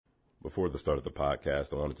Before the start of the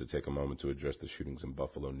podcast, I wanted to take a moment to address the shootings in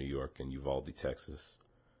Buffalo, New York, and Uvalde, Texas.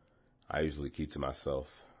 I usually keep to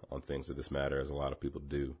myself on things of this matter, as a lot of people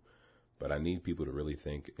do, but I need people to really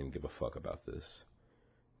think and give a fuck about this.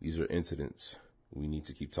 These are incidents we need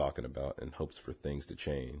to keep talking about in hopes for things to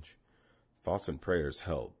change. Thoughts and prayers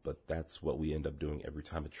help, but that's what we end up doing every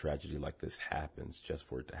time a tragedy like this happens, just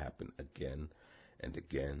for it to happen again and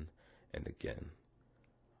again and again.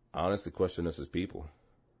 I honestly question us as people.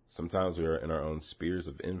 Sometimes we are in our own spheres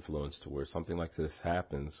of influence to where something like this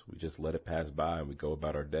happens, we just let it pass by and we go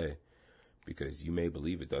about our day. Because you may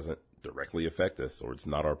believe it doesn't directly affect us or it's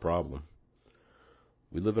not our problem.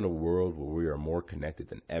 We live in a world where we are more connected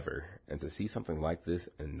than ever, and to see something like this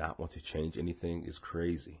and not want to change anything is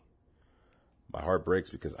crazy. My heart breaks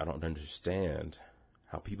because I don't understand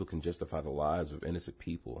how people can justify the lives of innocent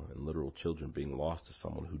people and literal children being lost to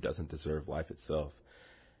someone who doesn't deserve life itself,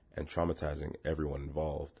 and traumatizing everyone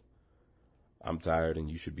involved. I'm tired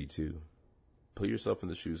and you should be too. Put yourself in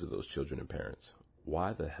the shoes of those children and parents.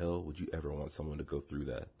 Why the hell would you ever want someone to go through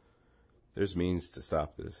that? There's means to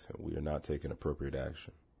stop this, and we are not taking appropriate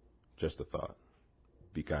action. Just a thought.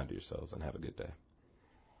 Be kind to yourselves and have a good day.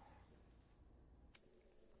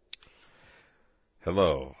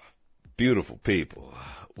 Hello, beautiful people.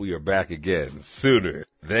 We are back again sooner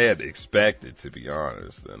than expected, to be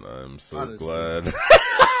honest, and I'm so glad.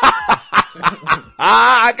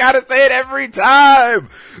 I gotta say it every time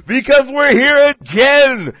because we're here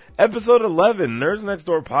again. Episode 11, Nerds Next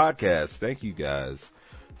Door podcast. Thank you guys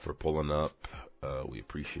for pulling up. We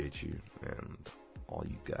appreciate you, and all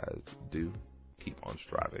you guys do, keep on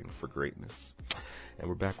striving for greatness. And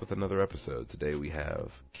we're back with another episode. Today we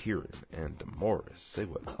have Kieran and Demoris. Say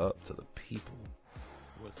what's up to the people.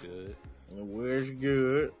 What's good? Where's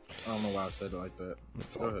good? I don't know why I said it like that.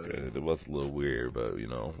 It's all good. It was a little weird, but we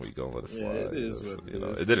gonna let it slide. Yeah, it is what it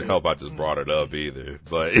is. It didn't help I just brought it up either,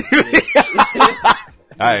 but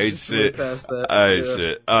I ain't shit. I ain't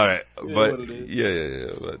shit. All right, but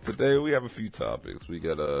yeah. But today we have a few topics. We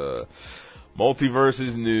got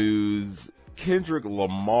multiverses news, Kendrick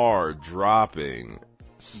Lamar dropping,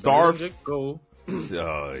 Go.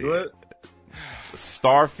 What?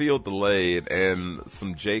 Starfield delayed, and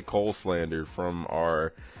some J. Cole slander from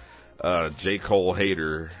our J. Cole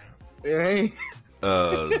hater,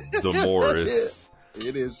 Demoris.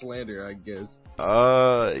 It is slander, I guess.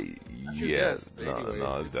 Yes.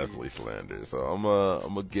 No, it's definitely slander. So I'm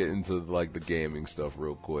gonna get into like the gaming stuff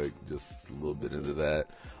real quick, just a little bit into that.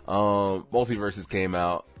 Multiverses came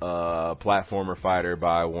out, platformer fighter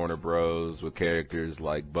by Warner Bros. With characters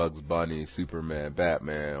like Bugs Bunny, Superman,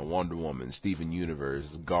 Batman, Wonder Woman, Steven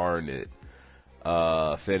Universe, Garnet,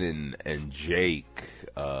 Finn and Jake,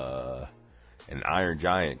 and Iron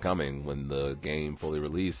Giant coming when the game fully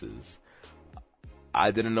releases.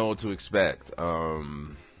 I didn't know what to expect,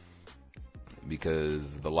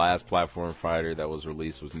 because the last platform fighter that was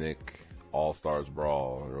released was Nick All-Stars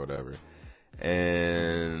Brawl or whatever.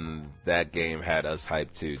 And that game had us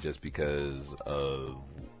hyped too, just because of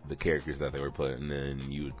the characters that they were putting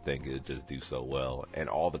in. You would think it would just do so well, and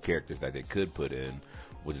all the characters that they could put in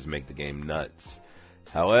would just make the game nuts.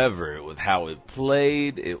 However, with how it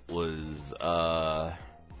played, it was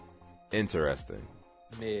interesting.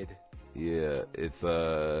 Mid. Yeah, it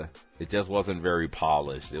just wasn't very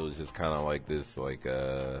polished. It was just kind of like this,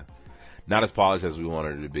 not as polished as we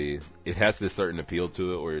wanted it to be. It has this certain appeal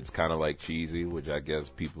to it where it's kind of like cheesy, which I guess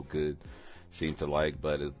people could seem to like,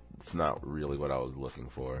 but it's not really what I was looking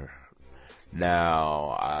for.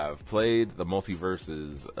 Now, I've played the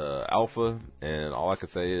Multiverses alpha, and all I can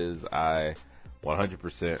say is I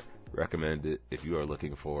 100% recommend it if you are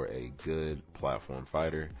looking for a good platform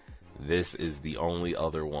fighter. This is the only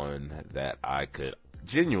other one that I could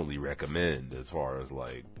genuinely recommend as far as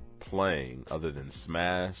like playing, other than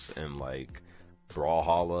Smash and like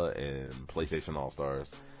Brawlhalla and PlayStation All-Stars.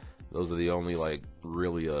 Those are the only like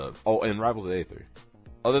really and Rivals of Aether.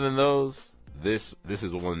 Other than those, this is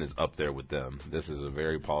the one that's up there with them. This is a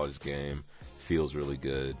very polished game, feels really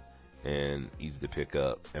good, and easy to pick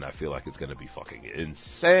up, and I feel like it's going to be fucking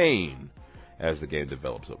insane as the game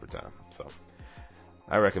develops over time. So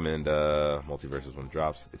I recommend Multiverses when it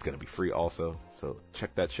drops. It's going to be free also, so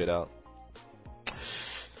check that shit out.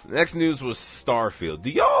 Next news was Starfield. Do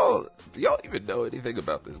y'all even know anything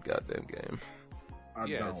about this goddamn game? I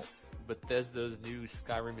don't. Bethesda's new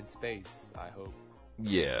Skyrim in space, I hope.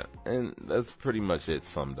 Yeah, and that's pretty much it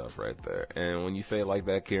summed up right there. And when you say it like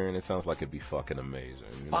that, Kieran, it sounds like it'd be fucking amazing.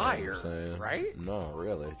 You know Fire, what I'm saying? right? No,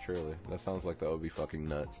 really, truly. That sounds like that would be fucking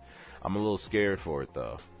nuts. I'm a little scared for it,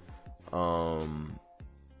 though.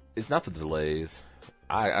 It's not the delays.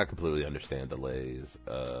 I completely understand delays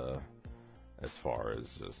as far as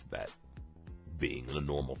just that being a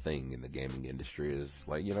normal thing in the gaming industry. Is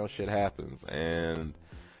like, shit happens. And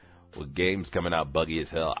with games coming out buggy as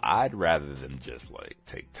hell, I'd rather them just like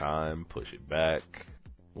take time, push it back,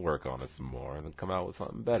 work on it some more, and then come out with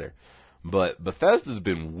something better. But Bethesda's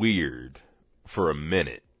been weird for a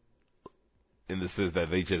minute in the sense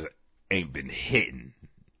that they just ain't been hitting.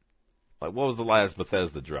 Like, what was the last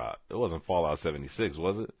Bethesda drop? It wasn't Fallout 76,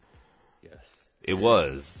 was it? Yes. It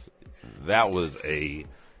was. That was a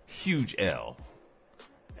huge L.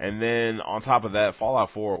 And then on top of that,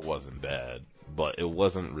 Fallout 4 wasn't bad, but it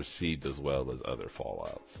wasn't received as well as other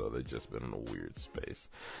Fallouts, so they've just been in a weird space.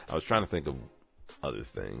 I was trying to think of other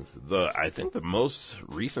things. I think the most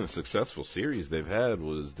recent successful series they've had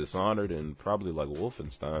was Dishonored and probably like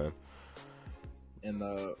Wolfenstein. And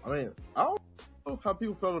I don't know how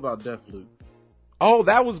people felt about Deathloop. Oh,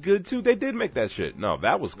 that was good too. They did make that shit. No,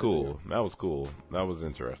 that was cool. That was cool. That was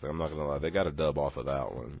interesting. I'm not gonna lie. They got a dub off of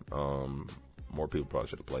that one. More people probably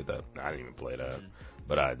should have played that. I didn't even play that,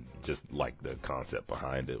 but I just liked the concept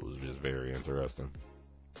behind it. It was just very interesting.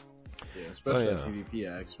 Yeah, especially PvP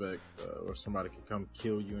aspect, where somebody could come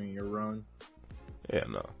kill you in your run. Yeah,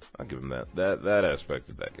 no, I'll give them that. That aspect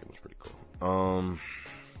of that game was pretty cool.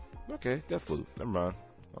 Okay, Deathloop. Never mind.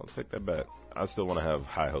 I'll take that back. I still want to have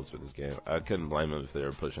high hopes for this game. I couldn't blame them if they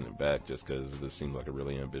were pushing it back just because this seemed like a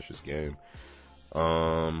really ambitious game.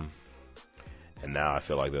 And now I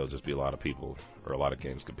feel like there'll just be a lot of people or a lot of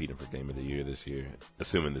games competing for Game of the Year this year,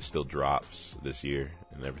 assuming this still drops this year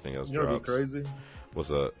and everything else drops. You know what'd be crazy? What's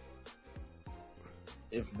up?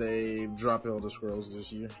 If they drop Elder Scrolls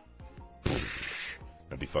this year.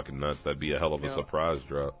 That'd be fucking nuts. That'd be a hell of a surprise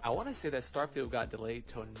drop. I want to say that Starfield got delayed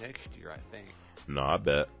till next year, I think. No, I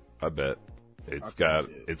bet. It's got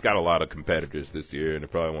a lot of competitors this year, and it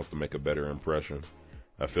probably wants to make a better impression.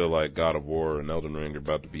 I feel like God of War and Elden Ring are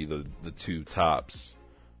about to be the two tops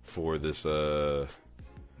for this Game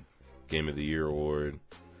of the Year award.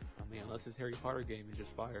 I mean, unless this Harry Potter game is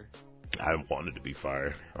just fire. I want it to be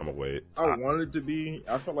fire. I'm gonna wait. I want it to be.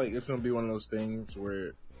 I feel like it's gonna be one of those things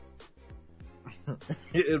where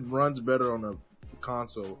it runs better on a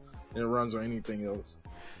console than it runs on anything else.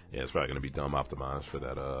 Yeah, it's probably going to be dumb optimized for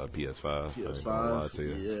that PS5.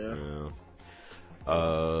 PS5, yeah.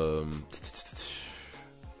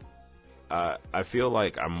 I feel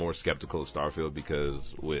like I'm more skeptical of Starfield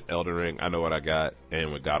because with Elden Ring, I know what I got,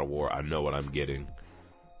 and with God of War, I know what I'm getting.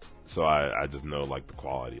 So I just know like the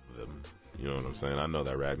quality of them. You know what I'm saying? I know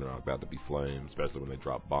that Ragnarok about to be flamed, especially when they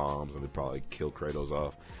drop bombs and they probably kill Kratos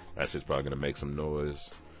off. That shit's probably going to make some noise.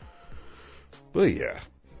 But yeah,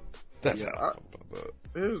 that's how I feel about that.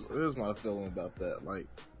 Here's my feeling about that. Like,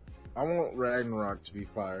 I want Ragnarok to be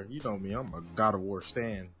fire. You know me, I'm a God of War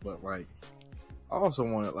stan, but like, I also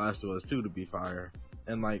wanted Last of Us 2 to be fire.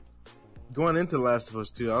 And like, going into Last of Us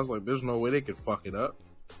 2, I was like, there's no way they could fuck it up.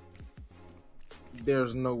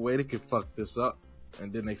 There's no way they could fuck this up.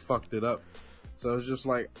 And then they fucked it up. So it's just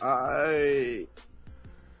like,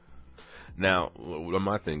 Now, what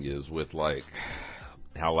my thing is with like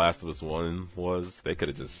how Last of Us 1 was, they could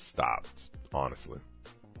have just stopped, honestly.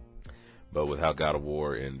 But with how God of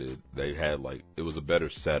War ended, they had like, it was a better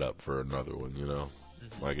setup for another one, you know?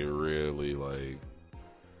 Mm-hmm. Like it really like,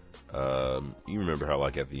 you remember how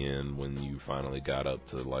like at the end when you finally got up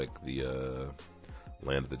to like the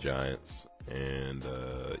Land of the Giants and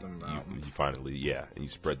you finally, and you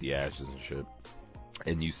spread the ashes and shit.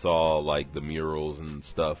 And you saw like the murals and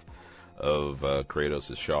stuff of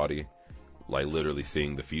Kratos' shawty, like literally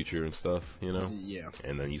seeing the future and stuff, you know? Yeah.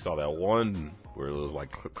 And then you saw that one where it was like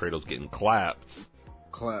Kratos getting clapped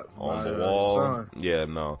on the wall. Son. Yeah,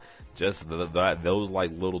 no, just those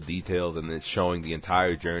like little details, and then showing the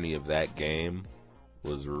entire journey of that game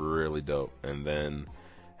was really dope. And then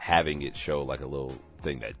having it show like a little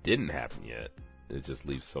thing that didn't happen yet, it just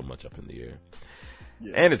leaves so much up in the air.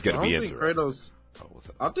 Yeah. And it's gonna be interesting.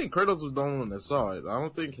 I think Kratos was the only one that saw it. I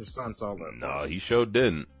don't think his son saw that. No, he sure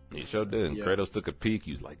didn't. Yeah. Kratos took a peek.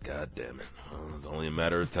 He was like, God damn it. Well, it's only a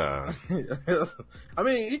matter of time. I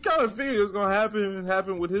mean, he kind of figured it was going to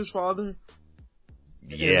happen with his father.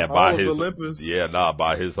 Yeah, by his Olympus. Yeah,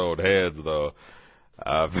 by his own hands, though.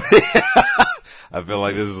 I feel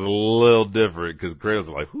like this is a little different because Kratos is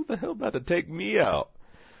like, who the hell about to take me out?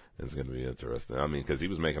 It's going to be interesting. I mean, because he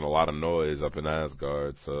was making a lot of noise up in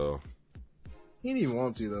Asgard, so. He didn't even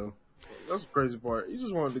want to, though. That's the crazy part. He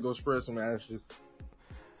just wanted to go spread some ashes.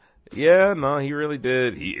 Yeah, no, he really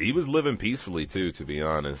did. He was living peacefully, too, to be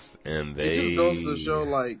honest. And it just goes to show,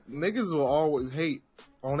 like, niggas will always hate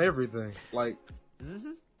on everything. Like,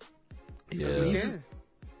 yeah.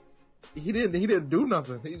 he didn't do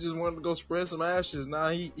nothing. He just wanted to go spread some ashes. Now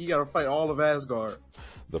he got to fight all of Asgard.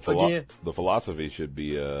 The Again. the philosophy should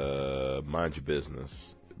be mind your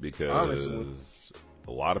business, because Honestly.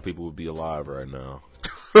 a lot of people would be alive right now.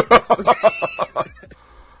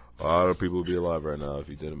 A lot of people would be alive right now if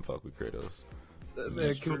you didn't fuck with Kratos. That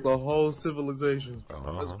man killed the whole civilization.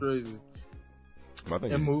 Uh-huh. That's crazy. I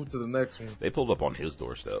think And moved to the next one. they pulled up on his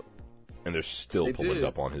doorstep, and they're still They pulling did.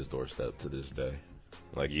 up on his doorstep to this day.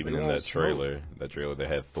 Like even They in won't that trailer, they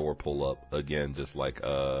had Thor pull up again, just like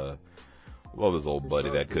what was his old buddy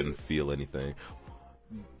son that did. couldn't feel anything?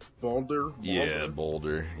 Boulder. Yeah,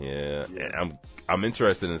 Boulder. Yeah. And I'm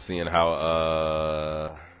interested in seeing how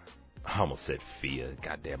I almost said Fia.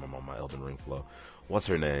 Goddamn, I'm on my Elden Ring flow. What's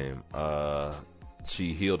her name?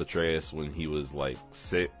 She healed Atreus when he was like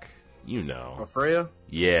sick. You know. Freya.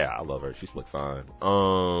 Yeah, I love her. She's look fine.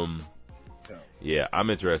 Yeah, I'm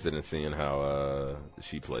interested in seeing how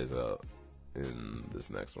she plays out in this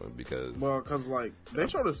next one, because Well, because like they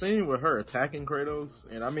showed a scene with her attacking Kratos,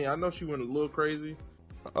 and I mean I know she went a little crazy.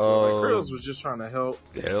 Like Kratos was just trying to help.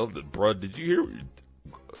 hell, bro, did you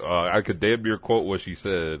hear? I could damn near quote what she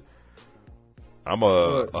said. I'm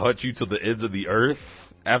What? hunt you to the ends of the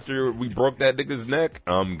earth after we broke that nigga's neck.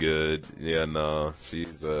 I'm good. Yeah, no,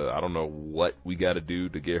 she's. I don't know what we got to do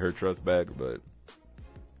to get her trust back, but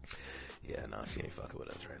yeah, no, she ain't fucking with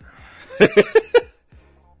us right now.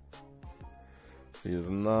 She is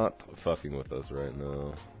not fucking with us right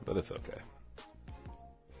now, but it's okay.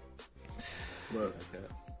 But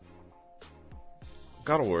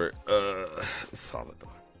God of War, solid though.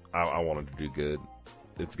 I wanted to do good.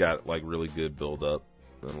 It's got like really good build up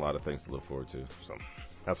and a lot of things to look forward to. So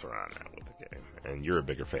that's where I'm at with the game. And you're a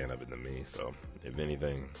bigger fan of it than me, so if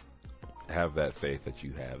anything, have that faith that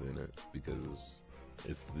you have in it, because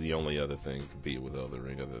it's the only other thing compete with Elden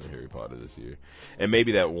Ring other than Harry Potter this year. And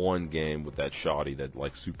maybe that one game with that shoddy that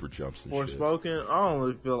like super jumps and shit. Forspoken, I don't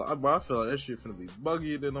really feel. I feel like that shit finna be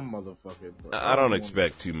buggier than a motherfucker. But I don't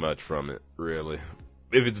expect too much from it, really.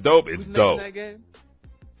 If it's dope, it's Who's making dope. that game?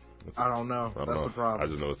 I don't know. I don't That's know. the problem.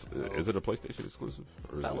 I just know it's. Is it a PlayStation exclusive?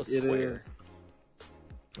 Or is That it? was It Square. is.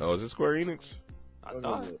 Oh, is it Square Enix? I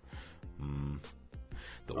thought.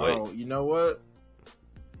 The way. Oh, you know what?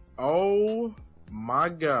 Oh my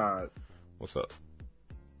god. What's up?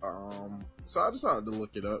 So I decided to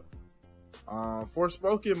look it up.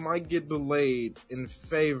 Forspoken might get delayed in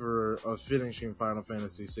favor of finishing Final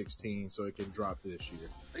Fantasy 16 so it can drop this year.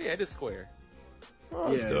 But yeah, it is Square. Oh,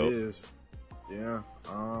 that's Yeah, dope. it is. Yeah.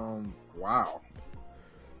 Wow.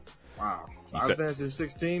 Final said- Fantasy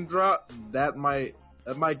 16 drop, that might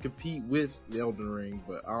compete with the Elden Ring,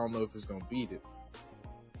 but I don't know if it's gonna beat it.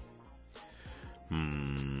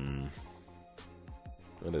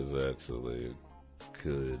 That is actually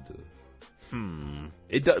good.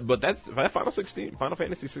 It does, but that Final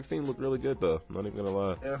Fantasy 16 looked really good though. Not even gonna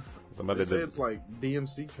lie. Yeah. Somebody They say did. it's like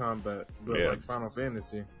DMC combat, but Yeah. like Final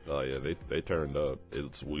Fantasy. Oh yeah, they turned up.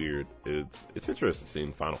 It's weird. It's interesting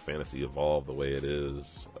seeing Final Fantasy evolve the way it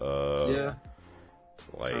is. Yeah.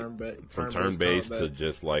 Like Turn-based from turn-based to combat.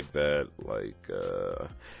 just like that. Like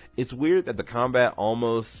it's weird that the combat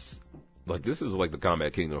almost like this is like the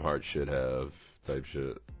combat Kingdom Hearts should have type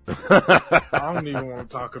shit. I don't even want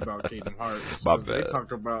to talk about Kingdom Hearts. My 'Cause They bad.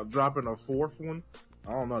 talk about dropping a fourth one.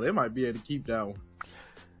 I don't know. They might be able to keep that one.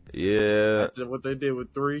 Yeah. What they did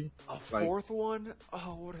with 3. A Like- fourth one?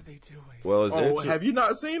 Oh, what are they doing? Well, it's Oh, have you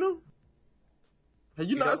not seen them? Have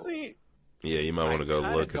you You not know- seen? yeah, you might want to go I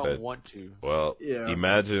kinda look at don't that. want to. Well, Yeah.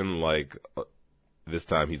 imagine like this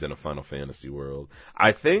time he's in a Final Fantasy world.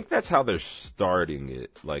 I think that's how they're starting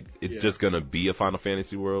it. Like it's Yeah. just gonna be a Final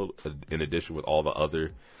Fantasy world in addition with all the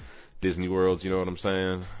other Disney worlds. You know what I'm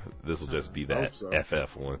saying? This will just be that hope so.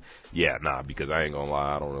 FF one. Yeah, nah. Because I ain't gonna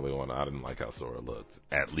lie, I didn't like how Sora looked.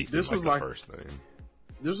 At least This in was the like- first thing.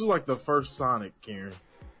 This was like the first Sonic, Karen.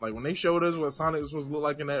 Like when they showed us what Sonic was supposed to look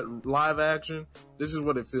like in that live action, this is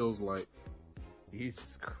what it feels like.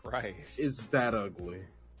 Jesus Christ. It's that ugly.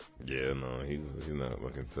 Yeah, no, he's not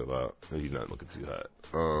looking too hot. He's not looking too hot.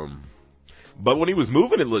 But when he was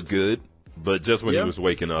moving, it looked good. But just when Yeah. he was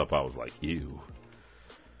waking up, I was like, ew.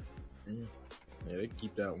 Yeah, they can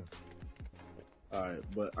keep that one. Alright,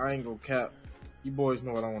 but I ain't gonna cap. You boys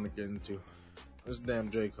know what I want to get into. This damn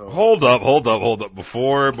J. Cole. Hold up.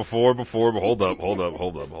 Before, hold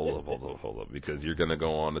up. Because you're gonna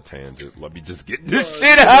go on a tangent. Let me just get this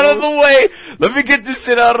shit out of the way. Let me get this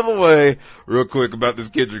shit out of the way real quick about this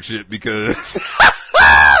Kendrick shit because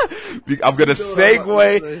I'm gonna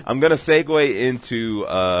segue into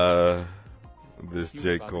this He was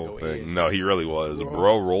J. about to Cole go thing. in. No, he really was.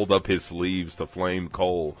 Bro rolled up his sleeves to flame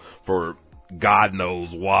Cole for God knows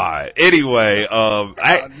why. Anyway,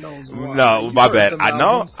 God knows why. no, You my heard bad. them I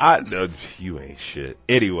know, albums? you ain't shit.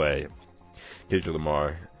 Anyway, Kendrick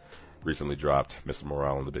Lamar recently dropped Mr.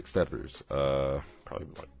 Morale and the Big Steppers. Probably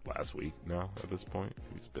like last week now at this point.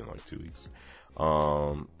 It's been like 2 weeks.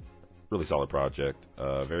 Really solid project.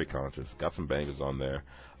 Very conscious. Got some bangers on there.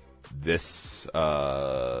 This,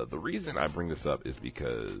 the reason I bring this up is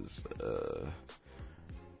because,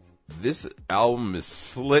 this album is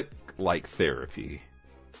slick like therapy.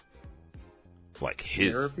 Like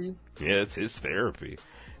his Therapy? Yeah, it's his therapy.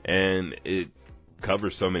 And it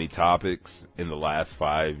covers so many topics in the last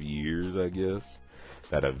 5 years, I guess,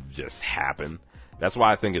 that have just happened. That's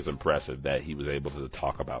why I think it's impressive that he was able to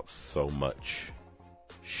talk about so much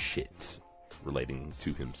shit relating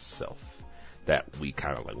to himself that we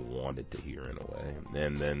kind of like wanted to hear in a way.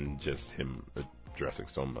 And then just him addressing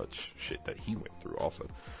so much shit that he went through also.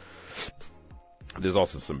 There's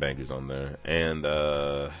also some bangers on there. And,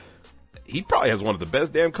 he probably has one of the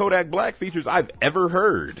best damn Kodak Black features I've ever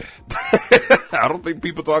heard. I don't think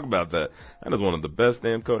people talk about that. That is one of the best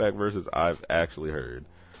damn Kodak verses I've actually heard.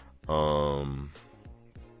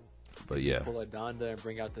 But yeah. Pull a Donda and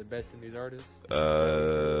bring out the best in these artists.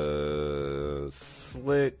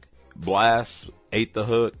 Slick, Blast, ate the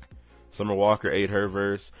hook. Summer Walker ate her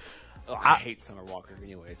verse. Oh, I hate Summer Walker.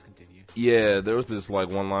 Anyways, continue. Yeah, there was this like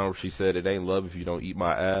one line where she said, "It ain't love if you don't eat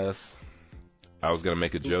my ass." I was gonna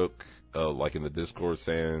make a joke, like in the Discord,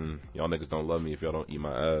 saying y'all niggas don't love me if y'all don't eat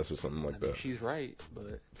my ass or something like that. She's right,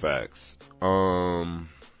 but Facts. Who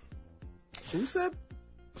said?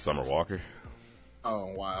 Summer Walker.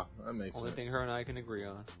 Oh, wow. That makes only sense. thing her and I can agree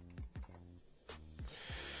on.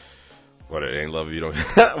 What, it ain't love if you don't.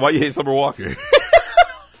 Why you hate Summer Walker?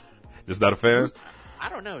 Just not a fan? I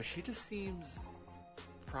don't know. She just seems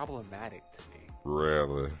problematic to me.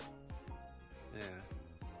 Really? Yeah.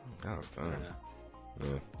 God I damn. don't know.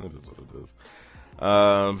 Yeah, it is what it is.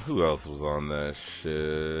 Who else was on that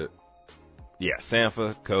shit? Yeah,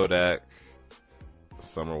 Sampha, Kodak,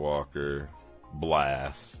 Summer Walker,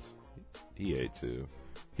 Blast. He ate too.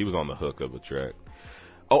 He was on the hook of a track.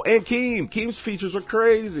 Oh, and Keem. Keem's features are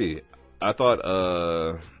crazy. I thought,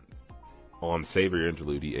 on Savior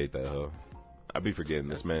Interlude, he ate that hoe. I'd be forgetting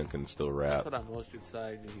this man can still rap. That's what I'm most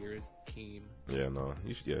excited to hear is Keem. Yeah, no,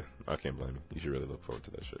 you should. Yeah, I can't blame you. You should really look forward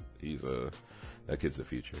to that shit. He's that kid's the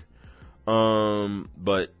future.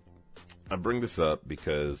 But I bring this up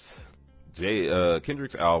because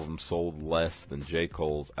Kendrick's album sold less than J.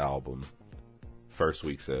 Cole's album first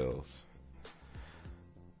week sales.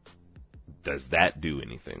 Does that do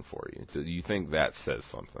anything for you? Do you think that says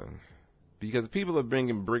something? Because people have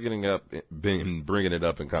been bringing it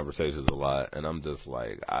up in conversations a lot, and I'm just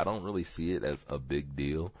like, I don't really see it as a big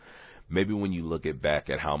deal. Maybe when you look back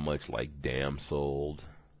at how much like Damn sold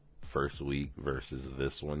first week versus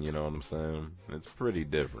this one, you know what I'm saying? It's pretty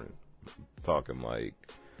different. Talking like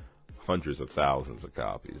hundreds of thousands of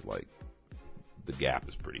copies. Like the gap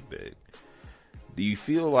is pretty big. Do you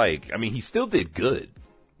feel like? I mean, he still did good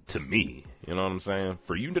to me. You know what I'm saying?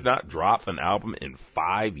 For you to not drop an album in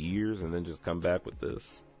 5 years and then just come back with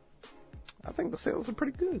this, I think the sales are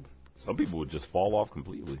pretty good. Some people would just fall off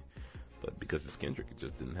completely. But because it's Kendrick, it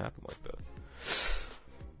just didn't happen like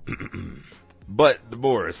that. But,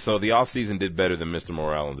 Boris, so the offseason did better than Mr.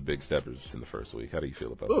 Morale and the Big Steppers in the first week. How do you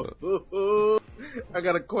feel about that? I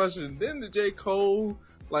got a question. Didn't the J. Cole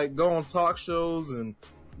like go on talk shows and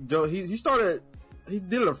go? He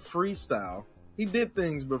did a freestyle. He did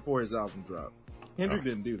things before his album dropped. Kendrick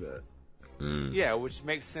didn't do that. Yeah, which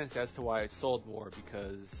makes sense as to why it sold more,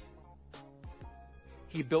 because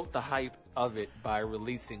he built the hype of it by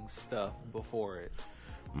releasing stuff before it.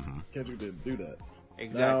 Mm-hmm. Kendrick didn't do that.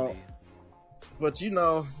 Exactly. But you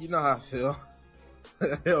know how I feel.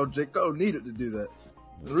 Hell, J. Cole needed to do that.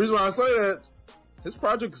 The reason why I say that, his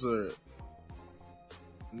projects are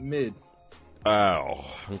mid. Oh,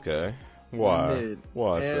 okay. Why? Mid.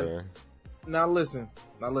 Why, And sir? Now listen.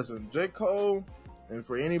 J. Cole, and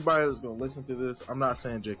for anybody that's gonna listen to this, I'm not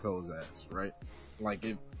saying J. Cole's ass, right? Like,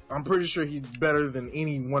 I'm pretty sure he's better than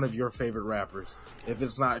any one of your favorite rappers, if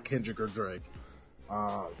it's not Kendrick or Drake.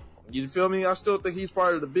 You feel me? I still think he's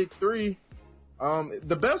part of the big three.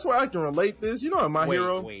 The best way I can relate this, you know, in My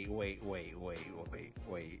Hero. Wait. Did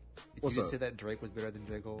What's you up? say that Drake was better than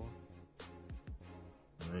J. Cole?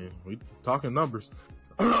 I mean, we talking numbers.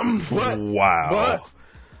 but, Wow.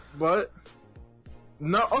 but,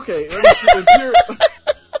 no, okay.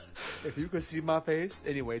 If you could see my face.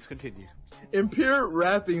 Anyways, continue. In pure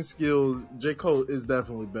rapping skills, J. Cole is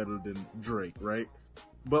definitely better than Drake, right?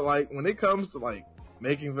 But like when it comes to like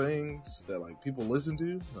making things that like people listen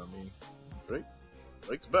to, I mean,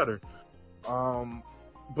 Drake's better.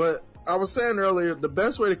 But I was saying earlier, the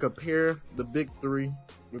best way to compare the big three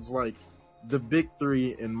was like the big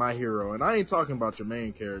three in My Hero, and I ain't talking about your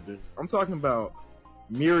main characters. I'm talking about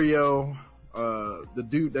Mirio, the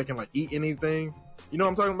dude that can like eat anything. You know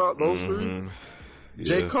what I'm talking about? Those three. Yeah.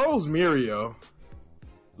 J. Cole's Mirio.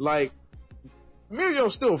 Like,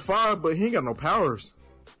 Mirio's still fine, but he ain't got no powers.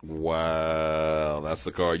 Wow, that's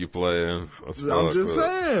the card you playing. I'm just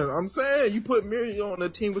saying. I'm saying you put Mirio on a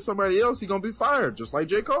team with somebody else, he gonna be fired, just like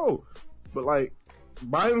J. Cole. But like,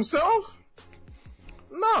 by himself?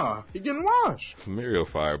 Nah, he getting washed. Mirio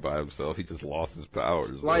fired by himself. He just lost his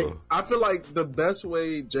powers. Like, though. I feel like the best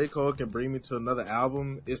way J. Cole can bring me to another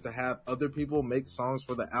album is to have other people make songs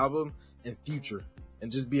for the album and feature.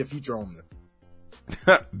 And just be a feature on them.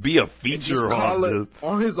 Be a And just feature call on it this.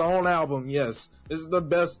 on his own album, yes. This is the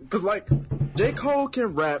best. Cause like, J. Cole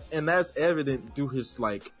can rap and that's evident through his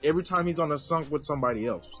like, every time he's on a song with somebody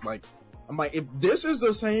else. Like, I'm like, if this is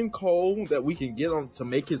the same Cole that we can get on to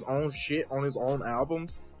make his own shit on his own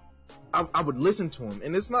albums, I would listen to him.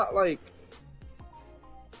 And it's not like,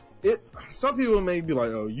 some people may be like,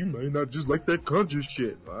 oh, you may not just like that country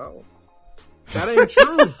shit. Well, that ain't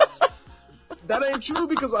true. That ain't true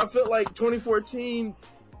because I feel like 2014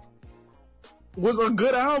 was a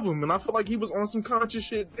good album and I feel like he was on some conscious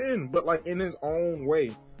shit then, but like in his own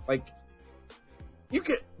way. Like,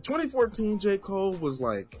 2014 J. Cole was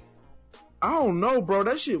like, I don't know, bro.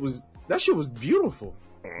 That shit was beautiful.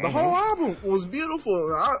 The whole album was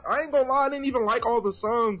beautiful. I ain't gonna lie, I didn't even like all the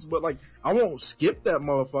songs, but like, I won't skip that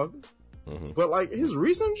motherfucker. But like, his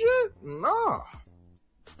recent shit, nah.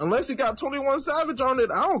 Unless it got 21 Savage on it,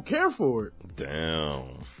 I don't care for it.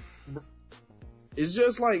 Damn. It's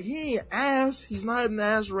just like, he ain't ass. He's not an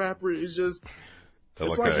ass rapper. It's just,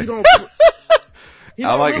 it's Okay. like he don't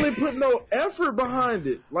really put no effort behind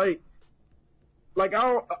it. Like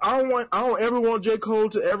I don't ever want J. Cole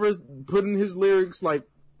to ever put in his lyrics, like,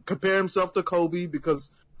 compare himself to Kobe, because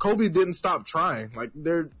Kobe didn't stop trying. Like,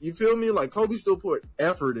 you feel me? Like, Kobe still put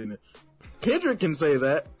effort in it. Kendrick can say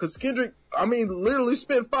that, because Kendrick, I mean, literally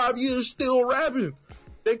spent 5 years still rapping.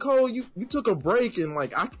 J. Cole, you took a break, and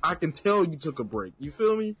like, I can tell you took a break. You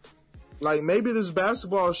feel me? Like, maybe this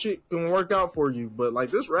basketball shit can work out for you, but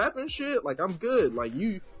like, this rapping shit, like, I'm good. Like,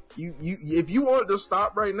 if you wanted to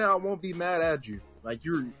stop right now, I won't be mad at you. Like,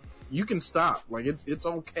 you can stop. Like, it's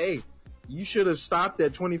okay. You should have stopped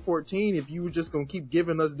at 2014 if you were just gonna keep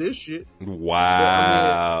giving us this shit.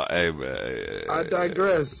 Wow. Hey, man. I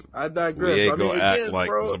digress. We ain't gonna again, act like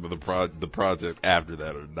bro, some of the projects after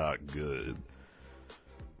that are not good.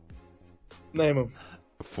 name them.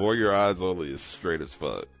 For Your Eyes Only is straight as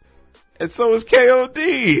fuck. And so is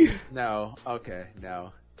KOD. No, okay,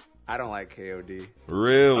 no. I don't like KOD.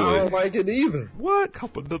 Really? I don't like it either. What?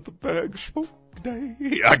 Cup another bag of smoke today.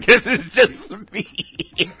 I guess it's just me.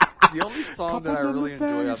 The only song that I really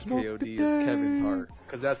enjoy off KOD is Kevin's Heart,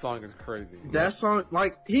 because that song is crazy. That song,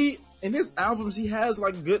 like, in his albums, he has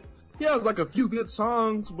like a few good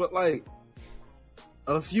songs, but like,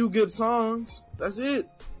 a few good songs, that's it.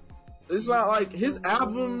 It's not like, his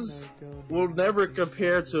albums will never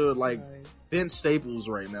compare to like Vince Staples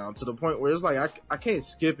right now, to the point where it's like, I can't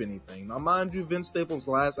skip anything. Now, mind you, Vince Staples'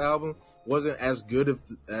 last album wasn't as good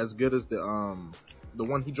as the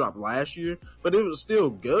one he dropped last year, but it was still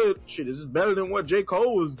good. Shit, it's just better than what J.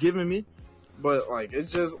 Cole was giving me. But like,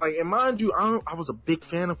 it's just like, and mind you, I was a big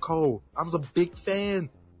fan of Cole. I was a big fan.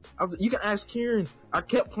 You can ask Kieran. I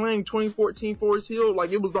kept playing 2014 Forest Hill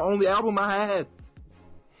like it was the only album I had.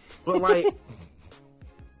 But like,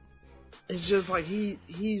 it's just like he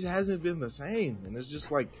hasn't been the same, and it's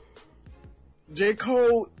just like J.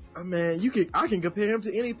 Cole. Man, I can compare him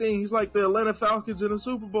to anything. He's like the Atlanta Falcons in the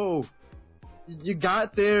Super Bowl. You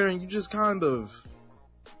got there and you just kind of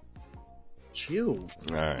chilled.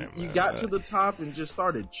 All right, You man. got to the top and just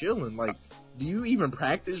started chilling. Like, do you even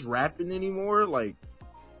practice rapping anymore? Like,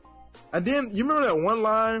 and then you remember that one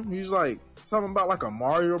line? He was like something about like a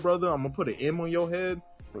Mario brother. I'm gonna put an M on your head.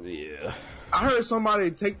 Yeah. I heard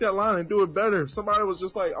somebody take that line and do it better. Somebody was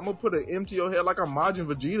just like, I'm gonna put an M to your head like I'm Majin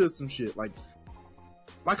Vegeta, some shit. Like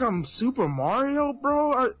I'm Super Mario,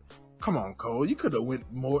 bro. Come on, Cole. You could have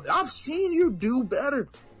went more. I've seen you do better.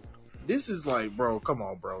 This is like, bro, come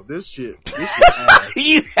on, bro. This shit ass.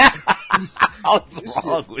 What's This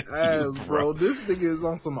wrong shit with ass, you, bro? This nigga is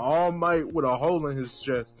on some All Might with a hole in his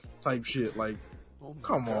chest type shit. Like,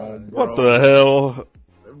 come on, bro. What the hell?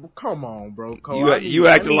 Come on, bro. Cole, You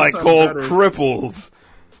acting like something Cole better. crippled.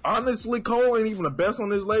 Honestly, Cole ain't even the best on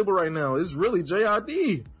his label right now. It's really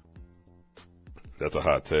JID. That's a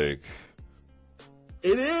hot take.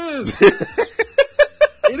 It is.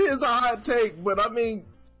 It is a hot take, but I mean,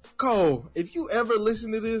 Cole, if you ever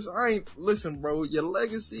listen to this, listen, bro, your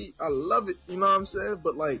legacy, I love it, you know what I'm saying?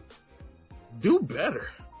 But like, do better.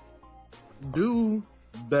 Do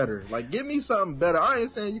better. Like, give me something better. I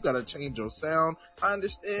ain't saying you gotta change your sound. I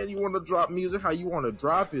understand you want to drop music how you want to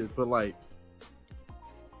drop it, but like,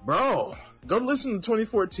 bro, go listen to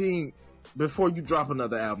 2014 before you drop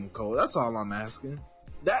another album, Cole. That's all I'm asking.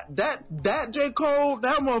 That J. Cole,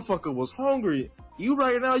 that motherfucker was hungry. You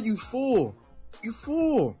right now, you full. You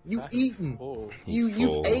full. You eating. You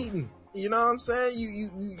eating. You know what I'm saying?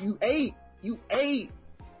 You ate. You ate.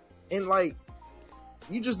 And like,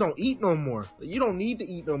 you just don't eat no more. You don't need to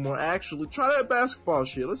eat no more, actually. Try that basketball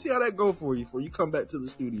shit. Let's see how that go for you before you come back to the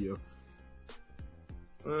studio.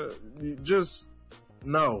 Just,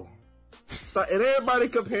 no. Stop. And everybody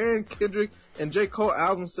comparing Kendrick and J. Cole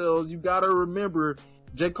album sales, you gotta remember,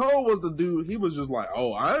 J. Cole was the dude, he was just like,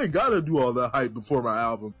 oh, I ain't gotta do all that hype before my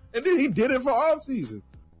album. And then he did it for off season.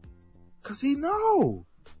 Cause he know.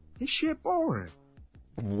 His shit boring.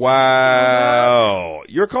 Wow.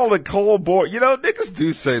 You're calling Cole boring. You know, niggas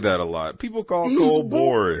do say that a lot. People call Cole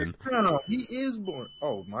boring. No, he is boring.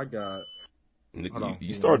 Oh my God.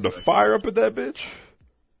 You started to fire up at that bitch?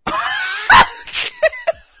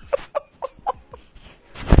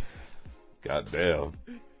 God damn.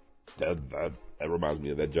 That reminds me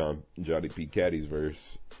of that Johnny P. Caddy's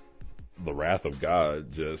verse. The wrath of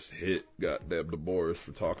God just hit goddamn DeBoris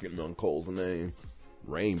for talking on Cole's name.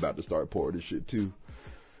 Rain about to start pouring this shit too.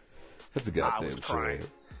 That's a goddamn shame.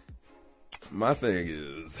 My thing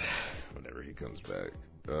is, whenever he comes back,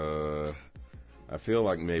 I feel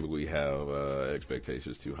like maybe we have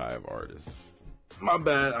expectations too high of artists. My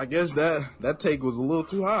bad. I guess that take was a little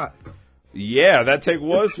too hot. Yeah, that take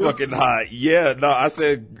was fucking hot. Yeah, no, I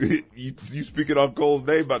said, you speaking on Cole's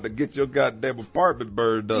name about to get your goddamn apartment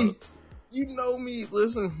burned up. You know me.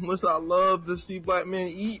 Listen, I love to see black men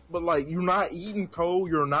eat, but like, you're not eating, Cole.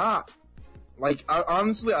 You're not. Like,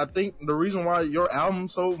 honestly, I think the reason why your album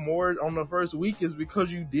sold more on the first week is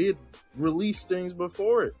because you did release things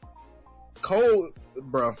before it. Cole,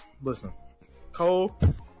 bro, listen. Cole,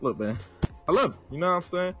 look, man, I love you. You know what I'm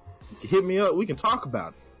saying? Hit me up. We can talk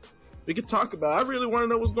about it. I really want to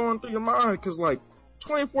know what's going through your mind, because like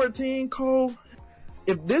 2014 Cole,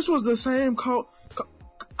 if this was the same Cole,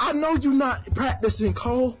 I know you're not practicing,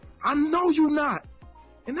 Cole. I know you're not,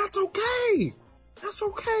 and that's okay. That's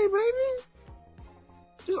okay, baby.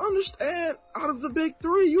 Just understand, out of the big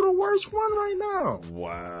three, you're the worst one right now.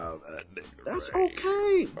 Wow, that nigga. That's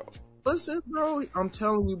okay. Listen, bro, I'm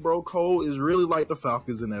telling you, bro, Cole is really like the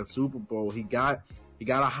Falcons in that Super Bowl. He got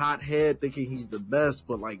a hot head thinking he's the best,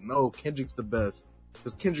 but like, no, Kendrick's the best.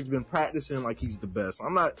 Because Kendrick's been practicing like he's the best.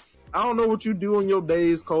 I don't know what you do in your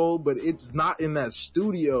days, Cole, but it's not in that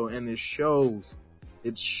studio, and it shows.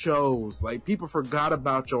 It shows. Like, people forgot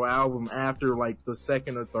about your album after like the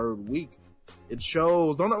second or third week. It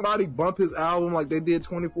shows. Don't nobody bump his album like they did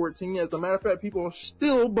 2014. As a matter of fact, people are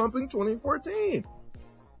still bumping 2014.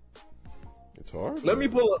 It's hard. Let me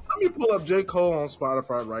pull up J. Cole on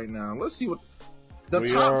Spotify right now. Let's see what the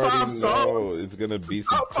top 5 songs. It's gonna be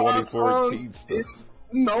some 2014 It's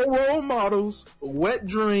No Role Models, Wet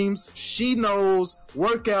Dreams, She Knows,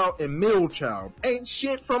 Workout, and Middle Child. Ain't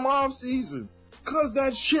shit from off season. Cause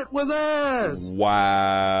that shit was ass.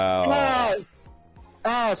 Wow.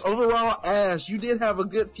 Ass. Overall ass. You did have a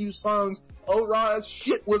good few songs. Overall that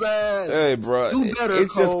shit was ass. Hey, bro. Do better,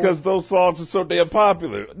 it's Cole. just because those songs are so damn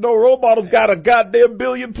popular. No Role Models got a goddamn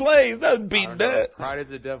billion plays. Nothing beat that. Pride is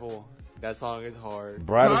the Devil. That song is hard.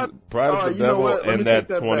 Pride is the Devil, and that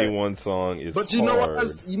 21 song is hard. But you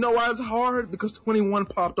know why it's hard? Because 21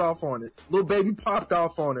 popped off on it. Lil Baby popped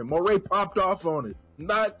off on it. Moray popped off on it.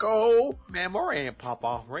 Not Cole. Man, Moray ain't pop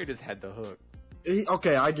off. Moray just had the hook.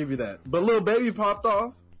 Okay, I give you that. But Lil Baby popped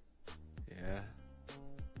off. Yeah.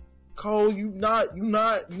 Cole, you not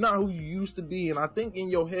who you used to be, and I think in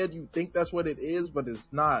your head you think that's what it is, but it's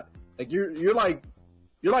not. Like you're like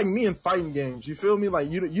me in fighting games. You feel me? Like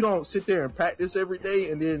you don't sit there and practice every day,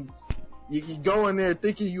 and then you go in there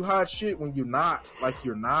thinking you hot shit when you're not. Like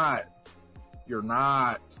you're not.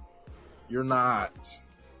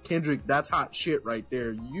 Kendrick, that's hot shit right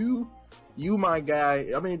there. You my guy.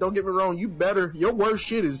 I mean, don't get me wrong. You better. Your worst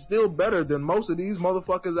shit is still better than most of these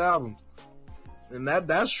motherfuckers' albums. And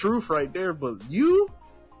that's truth right there. But you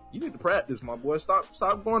need to practice, my boy.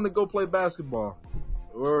 Stop going to go play basketball,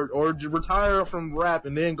 or retire from rap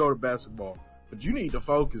and then go to basketball. But you need to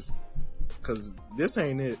focus, cause this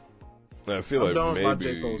ain't it. I feel like done maybe. with my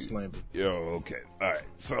J. Cole slander. Yo, okay, all right.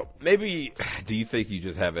 So maybe, do you think you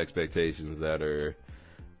just have expectations that are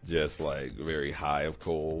just like very high of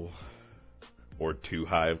Cole, or too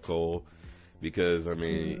high of Cole? because I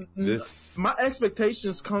mean this. My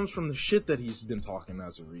expectations comes from the shit that he's been talking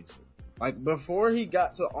as of recent. Like before he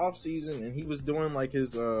got to off season and he was doing like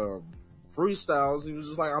his freestyles, he was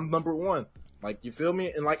just like, I'm number one. Like, you feel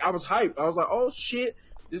me? And like I was hyped. I was like, oh shit,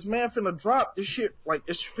 this man finna drop this shit, like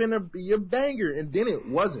it's finna be a banger, and then it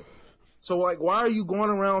wasn't. So like, why are you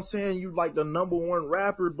going around saying you like the number one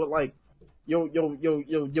rapper, but like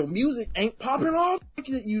your music ain't popping off like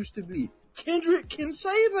it used to be? Kendrick can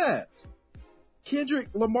say that. Kendrick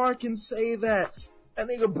Lamar can say that. That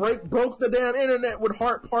nigga broke the damn internet with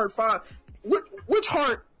Heart Part 5. Which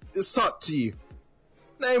heart is sucked to you?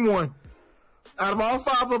 Name one. Out of all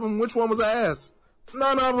 5 of them, which one was ass?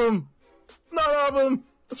 None of them. None of them.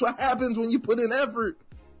 That's what happens when you put in effort.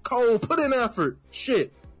 Cole, put in effort.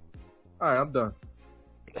 Shit. Alright, I'm done.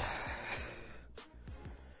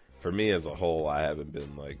 For me as a whole, I haven't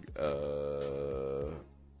been like the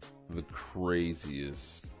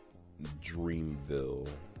craziest Dreamville,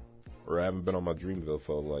 or I haven't been on my Dreamville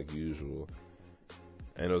phone like usual.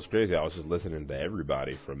 And it was crazy. I was just listening to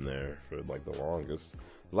everybody from there for like the longest.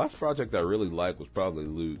 The last project I really liked was probably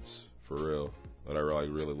Lutz, for real. That I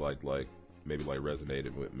really liked, like maybe like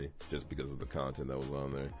resonated with me just because of the content that was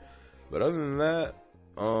on there. But other than that,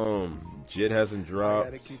 Jid hasn't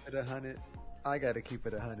dropped. I gotta keep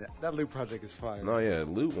it 100. That Loot project is fire. No, yeah,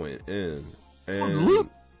 Lute went in. And Luke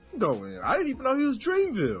go in. I didn't even know he was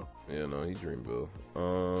Dreamville. yeah, no, he Dreamville.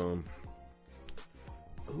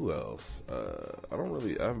 Who else? I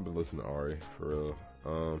haven't been listening to Ari for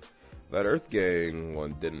real. That Earth Gang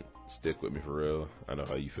one didn't stick with me for real. I know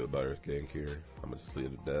how you feel about Earth Gang here. I'm gonna just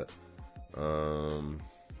leave it at that.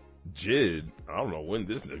 Jid, I don't know when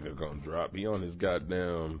this nigga gonna drop. He on his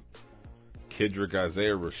goddamn Kendrick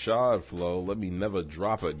Isaiah Rashad flow. Let me never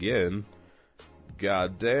drop again.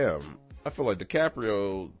 Goddamn. I feel like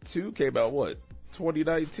DiCaprio 2 came out, what,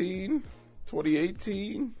 2019?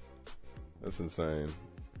 2018? That's insane.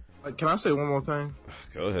 Like, can I say one more thing?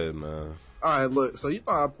 Go ahead, man. Alright, look, so you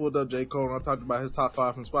know I pulled up J. Cole and I talked about his top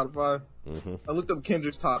 5 from Spotify? Mm-hmm. I looked up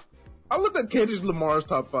Kendrick Lamar's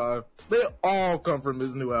top 5. They all come from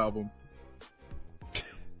his new album.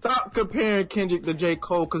 Stop comparing Kendrick to J.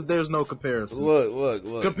 Cole, because there's no comparison.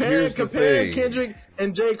 Look. Comparing Kendrick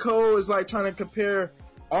and J. Cole is like trying to compare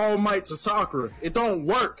All Might to Sakura. It don't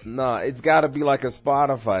work. Nah, it's gotta be like a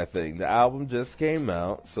Spotify thing. The album just came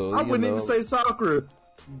out, so I wouldn't even say Sakura.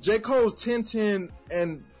 J. Cole's 10-10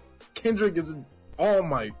 and Kendrick is All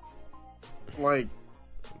Might. Like,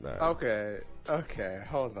 nah. Okay,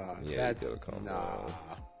 hold on. Yeah, you gotta calm down.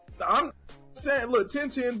 I'm saying, look,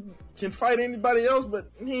 10-10 can fight anybody else, but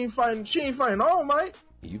she ain't fighting All Might.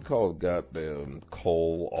 You called goddamn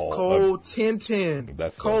Cole all Cole 10-10.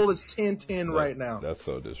 That's Cole so- is 10-10 right now. That's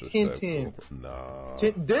so disrespectful. 10-10. Nah.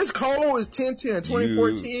 This Cole is 10-10.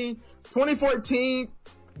 2014,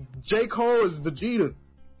 J. Cole is Vegeta.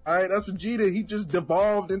 Alright, that's Vegeta. He just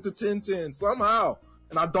devolved into 10-10 somehow.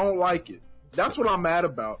 And I don't like it. That's what I'm mad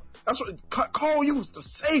about. That's what Cole, you was the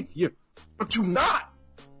savior. But you not.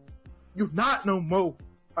 You not no more.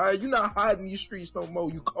 Alright, you not hiding these streets no more.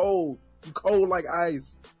 You cold. You cold like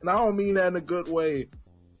ice. And I don't mean that in a good way.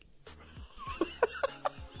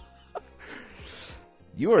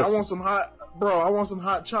 I want some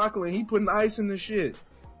hot chocolate. He putting ice in the shit.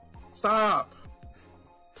 Stop.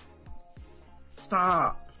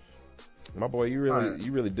 My boy, you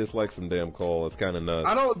really dislike some damn Cole. It's kind of nuts.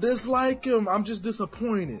 I don't dislike him. I'm just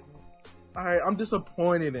disappointed. Alright, I'm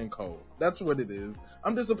disappointed in Cole. That's what it is.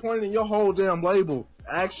 I'm disappointed in your whole damn label.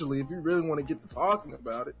 Actually, if you really want to get to talking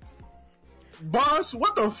about it. Boss,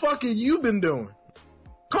 what the fuck have you been doing?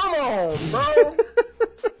 Come on, bro.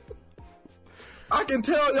 I can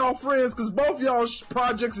tell y'all friends because both y'all's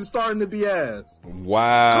projects is starting to be ass.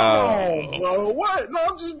 Wow. Come on, bro. What? No,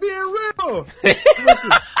 I'm just being real.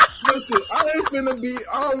 Listen, I ain't finna be,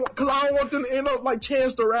 cause I don't want them to end up like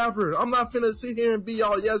Chance the Rapper. I'm not finna sit here and be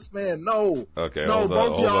y'all yes man. No. Okay, no,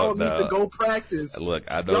 both y'all need now. to go practice. Look,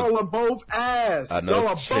 I know. Y'all are both ass. Y'all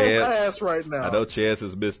are both ass right now. I know Chance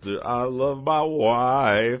is Mr. I love my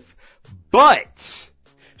wife. But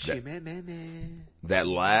that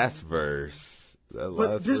last verse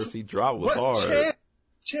he dropped was hard.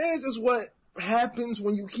 Chance is what happens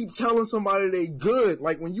when you keep telling somebody they good.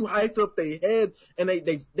 Like when you hype up their head and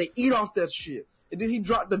they eat off that shit. And then he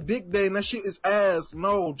dropped the big day and that shit is ass.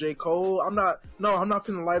 No, J. Cole. I'm not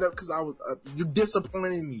finna light up because you're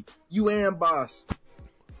disappointing me. You and Boss.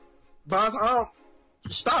 Boss,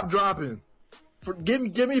 stop dropping. Give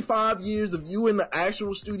me 5 years of you in the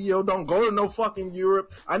actual studio. Don't go to no fucking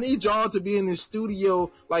Europe. I need y'all to be in this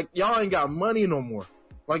studio. Like y'all ain't got money no more.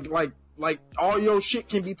 Like like all your shit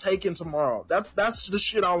can be taken tomorrow. That's the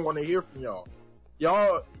shit I want to hear from y'all.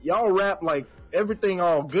 Y'all rap like everything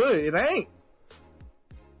all good. It ain't.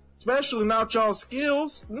 Especially not y'all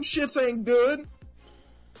skills. Them shits ain't good.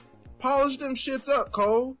 Polish them shits up,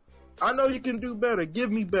 Cole. I know you can do better.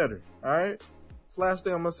 Give me better. Alright? That's the last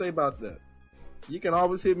thing I'm gonna say about that. You can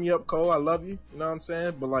always hit me up, Cole. I love you. You know what I'm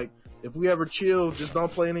saying? But like, if we ever chill, just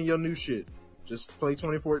don't play any of your new shit. Just play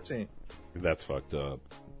 2014. That's fucked up.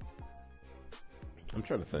 I'm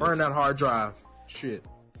trying to think. Burn that hard drive. Shit.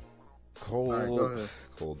 Cold, All right, go ahead.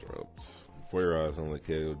 Cold dropped. For Your Eyes Only,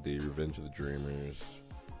 KOD, Revenge of the Dreamers.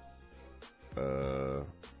 I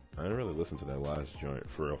didn't really listen to that last joint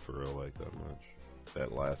for real like that much.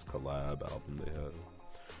 That last collab album they had.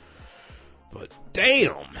 But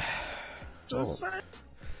damn! Just saying.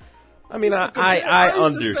 I mean, I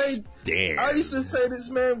understand. I used to say this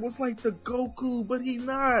man was like the Goku, but he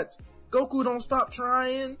not. Goku don't stop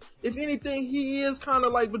trying. If anything, he is kind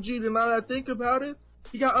of like Vegeta. Now that I think about it,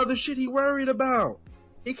 he got other shit he worried about.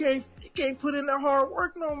 He can't put in that hard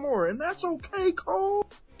work no more, and that's okay, Cole.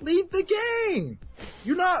 Leave the game.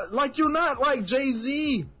 You're not like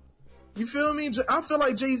Jay-Z. You feel me? I feel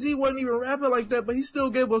like Jay-Z wasn't even rapping like that, but he still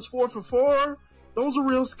gave us 4 for 4. Those are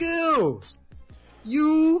real skills.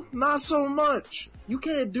 You, not so much. You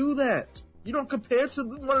can't do that. You don't compare to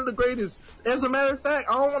one of the greatest. As a matter of fact,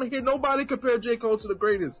 I don't want to hear nobody compare J. Cole to the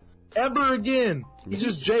greatest ever again. He's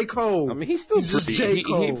just J. Cole. I mean, he's still pretty. J.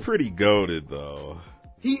 Cole. He pretty goated though.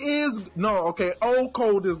 He is old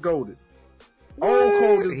Cole is goated. Old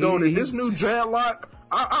Cole is goated. This new dreadlock,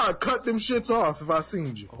 I cut them shits off if I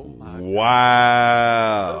seen you. Oh my God.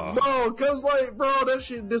 Wow. Bro, cause like, bro, that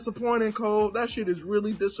shit disappointing, Cole. That shit is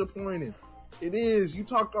really disappointing. It is. You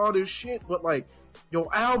talked all this shit, but like, your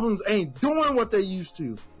albums ain't doing what they used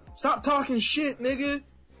to. Stop talking shit, nigga.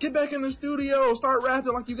 Get back in the studio. Start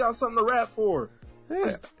rapping like you got something to rap for.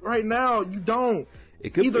 Yeah. Right now, you don't.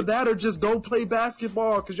 Either that or just go play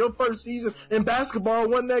basketball, cause your first season in basketball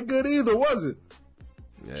wasn't that good either, was it?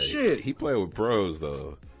 Yeah, Shit. He played with pros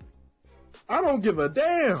though. I don't give a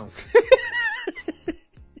damn.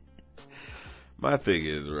 My thing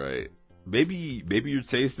is, right, maybe your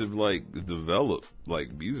taste have like developed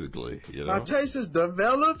like musically, you know? My taste is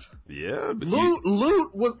developed. Yeah, but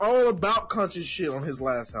Loot was all about country shit on his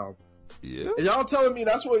last album. yeah. And y'all telling me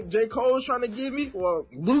that's what J. Cole was trying to give me? Well,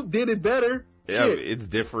 Luke did it better. Yeah, Shit. it's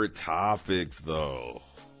different topics though.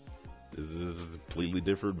 This is a completely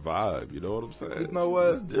different vibe. You know what I'm saying? You know what?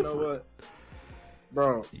 It's You know different. what?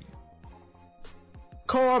 Bro.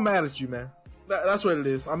 Cole, I'm mad at you, man. That's what it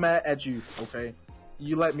is. I'm mad at you, okay?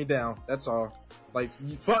 You let me down. That's all. Like,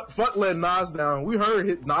 fuck letting Nas down. We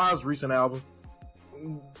heard Nas' recent album.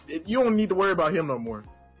 You don't need to worry about him no more.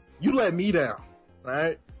 You let me down,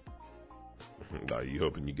 alright? Are you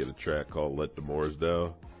hoping you get a track called "Let the Moors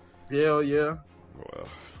Down"? Hell yeah. Well,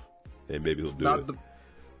 and maybe he'll do Not it.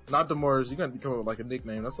 not the Morris. You're gonna come up with like a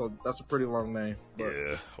nickname. That's a pretty long name. But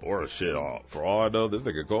Yeah, or shit. For all I know, this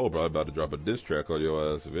nigga Cole probably about to drop a diss track on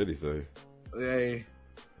your ass, if anything. hey,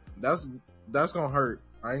 that's gonna hurt.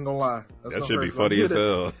 I ain't gonna lie. That's That gonna should hurt. be So funny get as it.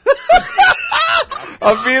 hell.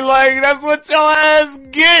 I feel like that's what your ass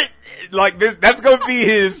get. Like that's gonna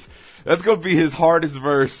be his hardest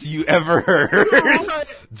verse you ever heard.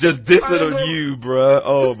 Just dissing on you, bruh.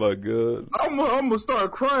 Oh my god. I'm gonna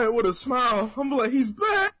start crying with a smile. I'm like, he's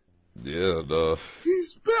back. Yeah, no.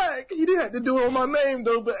 He's back. He didn't have to do it on my name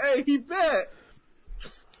though, but hey, he back.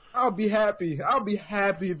 I'll be happy. I'll be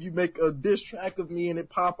happy if you make a diss track of me and it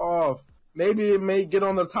pop off. Maybe it may get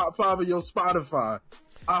on the top 5 of your Spotify.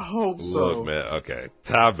 I hope so. Look, man. Okay,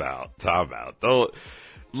 time out. Don't.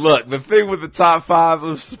 Look, the thing with the top 5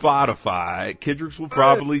 of Spotify, Kendrick's will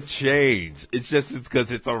probably change. It's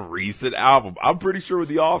because it's a recent album. I'm pretty sure when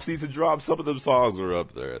the off-season dropped, some of them songs were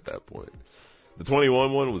up there at that point. The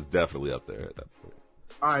 21 one was definitely up there at that point.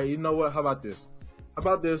 Alright, you know what? How about this?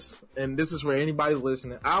 And this is for anybody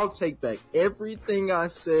listening, I'll take back everything I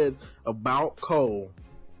said about Cole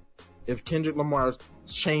if Kendrick Lamar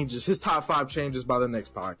changes, his top 5 changes by the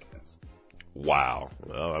next podcast. Wow.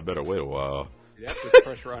 Well, I better wait a while. You have to put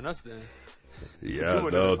pressure on us then. Yeah, do no,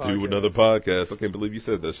 another do another podcast. I can't believe you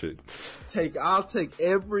said that shit. I'll take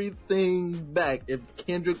everything back if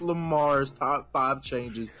Kendrick Lamar's top 5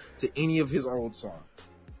 changes to any of his old songs.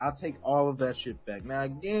 I'll take all of that shit back. Now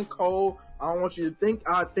again, Cole, I don't want you to think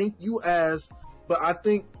I think you ass, but I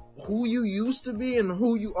think who you used to be and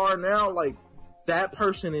who you are now, like, that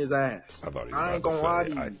person is ass. I thought he was I ain't about gonna to lie say,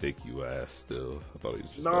 to you. I think you ass still. I thought he was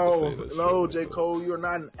just about to say that No, shit. J. Cole, you're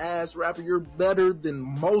not an ass rapper. You're better than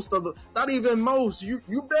most of the, not even most. You're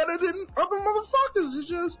better than other motherfuckers. It's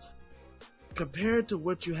just, compared to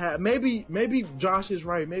what you had, maybe Josh is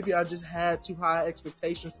right. Maybe I just had too high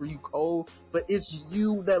expectations for you, Cole. But it's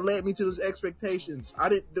you that led me to those expectations.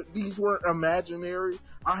 These weren't imaginary.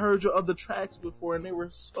 I heard your other tracks before, and they were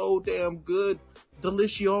so damn good,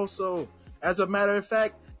 delicioso. As a matter of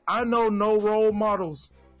fact, I know No Role Models.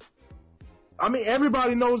 I mean,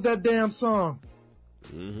 everybody knows that damn song.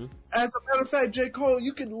 Mm-hmm. As a matter of fact, J. Cole,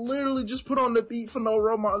 you can literally just put on the beat for No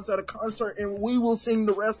Role Models at a concert, and we will sing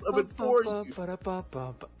the rest of it for you.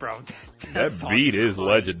 Bro, That beat is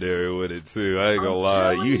legendary with it too. I ain't gonna I'm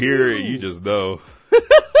lie. telling You hear it, you. you just know. You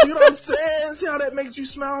know what I'm saying? See how that makes you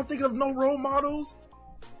smile? I'm thinking of No Role Models.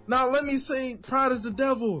 Now let me sing Pride is the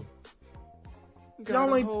Devil.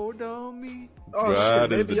 Y'all ain't hold on me. oh God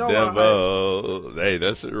shit, is baby, the y'all are devil. Hey,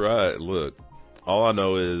 that shit right. Look, all I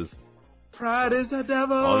know is Pride is the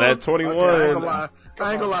devil. on that 21. Okay, I ain't gonna lie.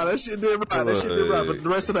 I ain't gonna lie. That shit did right. That shit did right. But the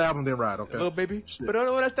rest of the album didn't right. Okay. Little baby. Shit. But don't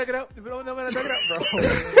know when I stuck it out. But don't know when I stuck it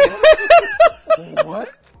out, bro. What?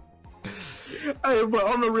 Hey, but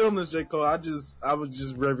on the realness, J. Cole, I was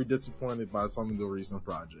just very disappointed by some of the recent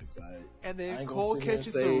projects. And I then ain't gonna Cole sit here and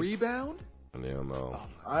catches say- the rebound? Yeah, no.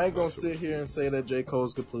 I ain't gonna sit here and say that J.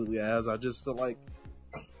 Cole's completely ass. I just feel like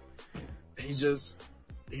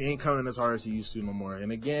he ain't coming as hard as he used to no more.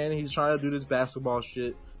 And again, he's trying to do this basketball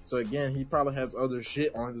shit. So again, he probably has other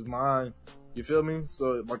shit on his mind. You feel me?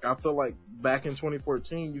 So like, I feel like back in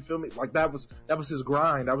 2014, you feel me? Like that was his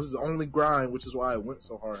grind. That was the only grind, which is why it went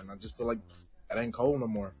so hard. And I just feel like that ain't Cole no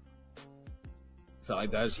more. I feel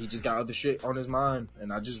like he just got other shit on his mind.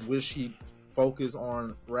 And I just wish he'd focus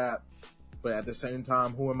on rap. But at the same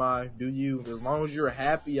time, who am I? Do you? As long as you're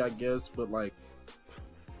happy, I guess. But like,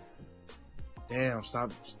 damn,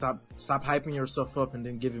 stop hyping yourself up and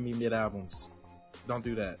then giving me mid albums. Don't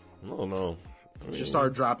do that. No. I mean, Just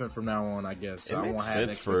start dropping from now on, I guess. So I won't have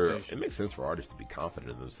expectations. it makes sense for artists to be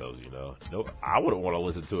confident in themselves, you know. No, I wouldn't want to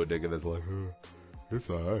listen to a nigga that's like, it's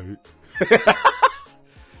alright.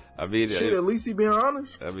 I mean, Shit, at least he being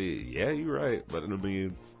honest. I mean, yeah, you're right, but I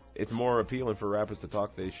mean, it's more appealing for rappers to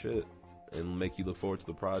talk their shit and make you look forward to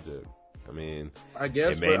the project. I mean, I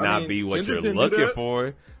guess it may but, not be what Kendrick you're didn't do looking that.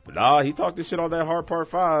 for, but nah, he talked this shit on that Hard Part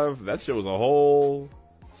 5. That shit was a whole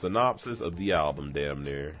synopsis of the album, damn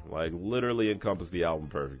near. Like, literally encompassed the album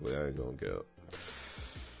perfectly. I ain't gonna go.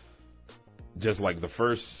 Just like the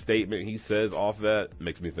first statement he says off that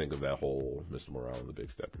makes me think of that whole Mr. Morale and the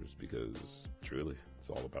Big Steppers, because truly, it's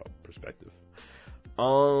all about perspective.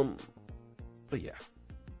 But yeah.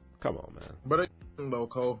 Come on, man. But though,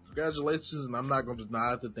 Cole, congratulations, and I'm not going to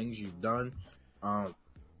deny the things you've done.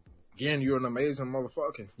 Again, you're an amazing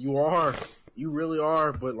motherfucker. You are. You really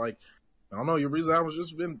are. But like, I don't know, your recent album's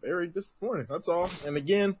just been very disappointing. That's all. And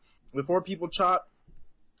again, before people chop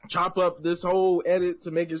up this whole edit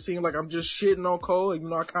to make it seem like I'm just shitting on Cole,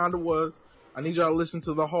 even though I kind of was, I need y'all to listen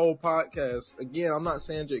to the whole podcast. Again, I'm not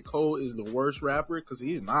saying J. Cole is the worst rapper, because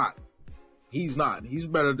he's not. He's not. He's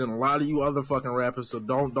better than a lot of you other fucking rappers, so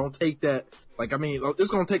don't take that. Like, I mean,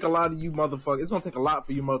 it's gonna take a lot of you motherfuckers. It's gonna take a lot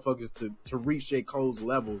for you motherfuckers to reach J. Cole's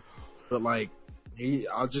level. But like,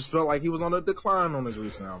 I just felt like he was on a decline on his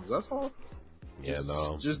recent albums. That's all.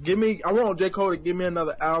 Just give me. I want J. Cole to give me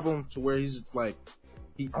another album to where he's just like,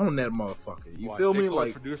 he owned that motherfucker. You feel me?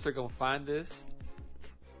 Like, producer gonna find this,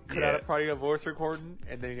 cut out a part of your voice recording,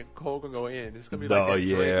 and then Cole gonna go in. It's gonna be like that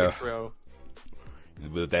Drake intro.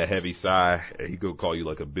 With that heavy sigh, he gonna call you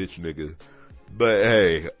like a bitch nigga. But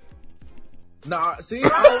hey. Nah, see, I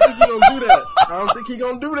don't think he gonna do that. I don't think he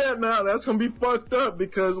gonna do that now. That's gonna be fucked up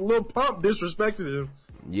because Lil Pump disrespected him.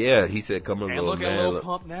 Yeah, he said, come on, and little look man. at Lil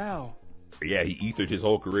Pump now. Yeah, he ethered his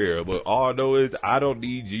whole career. But all I know is I don't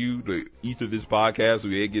need you to ether this podcast.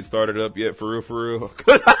 We ain't get started up yet, for real.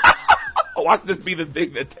 Watch this be the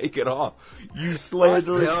thing that take it off. You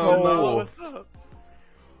slanderous Cole. What's up?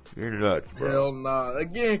 You're nuts, bro. Hell nah.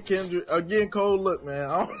 Again, Cole, look, man,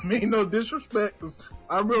 I don't mean no disrespect, 'cause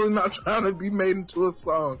I'm really not trying to be made into a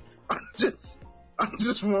song. I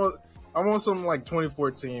want something like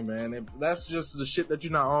 2014, man. If that's just the shit that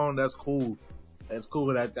you're not on, that's cool. That's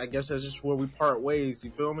cool. I guess that's just where we part ways.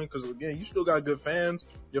 You feel me? Because again, you still got good fans.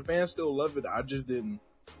 Your fans still love it. I just didn't.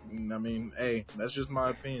 I mean, hey, that's just my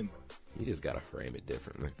opinion. You just gotta frame it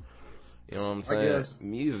differently. You know what I'm I saying? guess.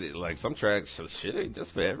 Music, like some tracks, shit ain't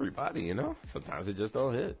just for everybody, you know? Sometimes it just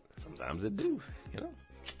don't hit. Sometimes it do, you know?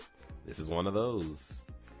 This is one of those.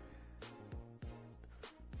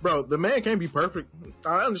 Bro, the man can't be perfect.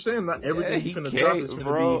 I understand not everything he he's gonna drop can't, is gonna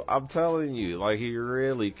bro. be. I'm telling you, like, he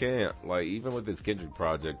really can't. Like, even with this Kendrick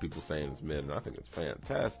project, people saying it's mid, and I think it's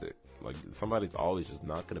fantastic. Like, somebody's always just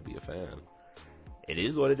not gonna be a fan. It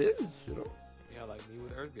is what it is, you know? Yeah, like me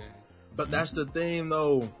with Earth Gang. But that's the thing,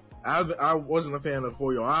 though. I wasn't a fan of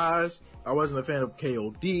For Your Eyes. I wasn't a fan of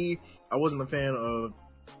KOD. I wasn't a fan of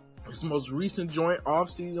his most recent joint,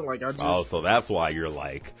 Off Season. Like, I just. Oh, so that's why you're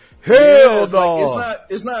like, hell it's no. Like,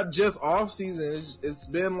 it's not just Off Season. It's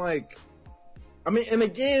been like, I mean, and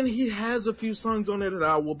again, he has a few songs on there that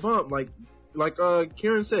I will bump. Like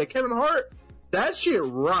Kieran said, Kevin Hart, that shit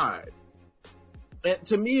ride. And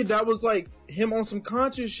to me, that was like him on some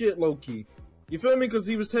conscious shit, low key. You feel me? Because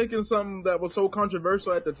he was taking something that was so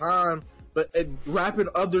controversial at the time, but rapping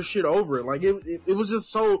other shit over it. Like it was just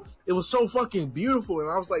so, it was so fucking beautiful. And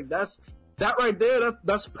I was like, that right there,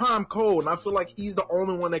 that's prime Cole. And I feel like he's the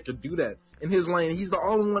only one that could do that in his lane. He's the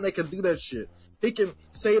only one that can do that shit. He can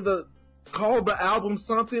call the album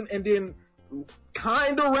something and then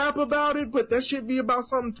kind of rap about it, but that should be about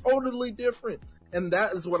something totally different. And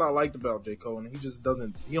that is what I liked about J. Cole. And he just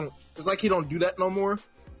doesn't, it's like he don't do that no more.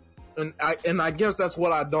 And I guess that's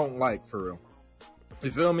what I don't like, for real.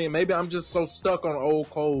 You feel me? Maybe I'm just so stuck on old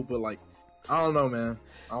Cole, but like, I don't know, man.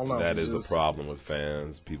 I don't know. That is a problem with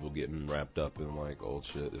fans, people getting wrapped up in like old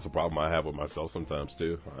shit. It's a problem I have with myself sometimes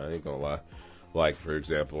too. I ain't gonna lie. Like, for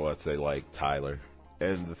example, I'd say like Tyler.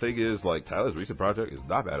 And the thing is, like, Tyler's recent project is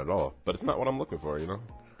not bad at all, but it's not what I'm looking for, you know?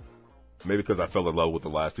 Maybe because I fell in love with the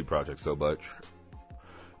last two projects so much.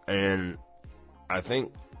 And I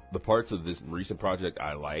think the parts of this recent project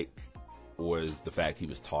I liked was the fact he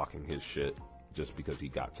was talking his shit just because he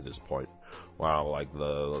got to this point. While, like,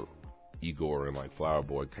 the Igor and, like, Flower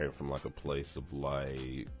Boy came from, like, a place of,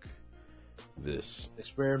 like, this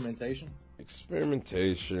experimentation,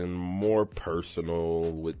 more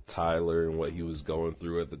personal with Tyler and what he was going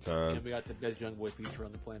through at the time. And we got the best Young Boy feature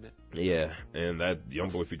on the planet. Yeah, and that Young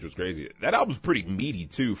Boy feature was crazy. That album's pretty meaty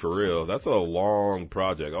too, for real. That's a long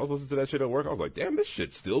project. I was listening to that shit at work. I was like, damn, this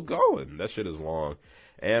shit's still going. That shit is long.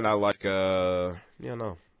 And I like, but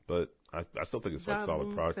I still think it's like a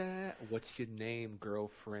solid project. What's your name,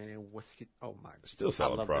 girlfriend? Oh my God. Still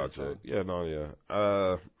solid project. Yeah,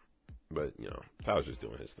 but, Tyler's just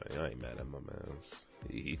doing his thing. I ain't mad at my man.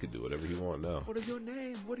 He could do whatever he want now. What is your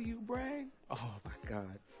name? What do you bring? Oh, my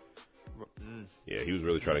God. Yeah, he was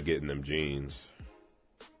really trying to get in them jeans.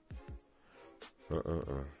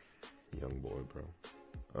 Young boy, bro.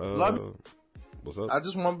 Love you. What's up? I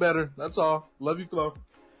just want better. That's all. Love you, Flo.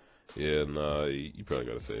 Yeah, nah, you probably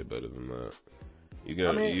gotta say it better than that. You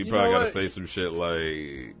probably know gotta what? say some shit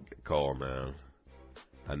like, call, man.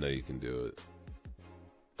 I know you can do it.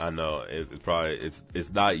 I know it's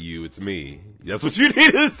not you, it's me. That's what you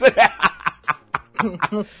need to say.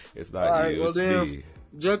 It's not all right, you, well, it's then, me.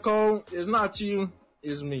 J. Cole, it's not you,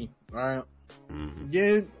 it's me. All right. Mm-hmm.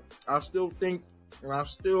 Again, I still think, and I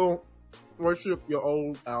still worship your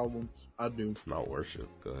old albums. I do. Not worship.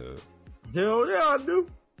 Go ahead. Hell yeah, I do.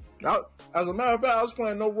 As a matter of fact, I was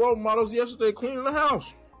playing No Role Models yesterday, cleaning the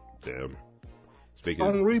house Damn. Speaking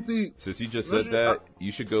on repeat. since you just said that,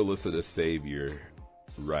 you should go listen to Savior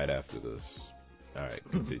right after this. All right,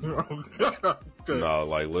 continue. Good. No,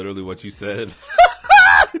 like literally what you said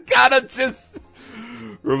kind of just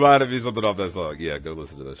reminded me of something off that song. Yeah, go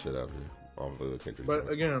listen to that shit after. Off the Kendrick But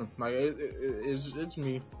song. again, like it's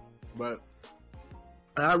me. But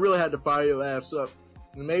I really had to fire your ass up.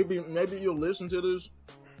 Maybe you'll listen to this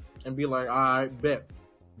and be like, all right, bet.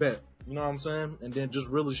 You know what I'm saying? And then just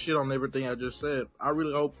really shit on everything I just said. I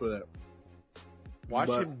really hope for that. Watch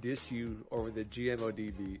him diss you over the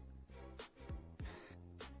GMOD beat.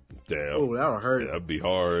 Damn. Oh, that'll hurt. Yeah, that'd be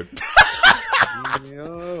hard. We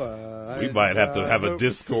We might have to have a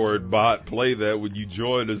Discord bot play that when you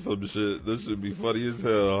join or some shit. This should be funny as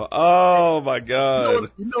hell. Oh my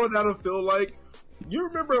god. You know what that'll feel like? You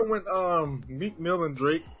remember when Meek Mill and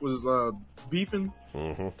Drake was beefing?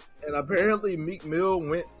 Mm-hmm. And apparently Meek Mill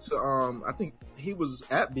went to I think he was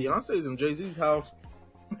at Beyonce's and Jay-Z's house.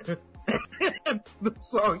 And the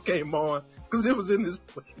song came on because it was in this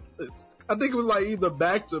playlist. I think it was like either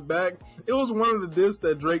back to back. It was one of the discs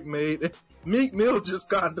that Drake made. Meek Mill just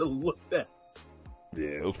kind of looked at. Yeah,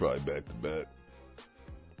 it was probably back to back.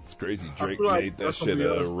 It's crazy I Drake feel like made that that's gonna shit be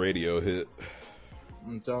a us. radio hit.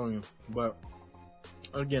 I'm telling you. But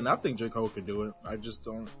again, I think J. Cole could do it. I just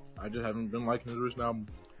haven't been liking his recent album.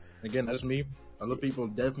 Again, that's me. Other people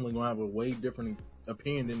definitely gonna have a way different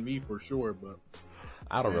opinion than me for sure, but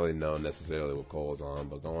I don't really know necessarily what Cole's on,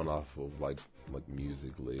 but going off of like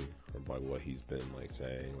musically or like what he's been like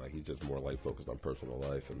saying, like he's just more like focused on personal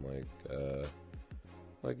life and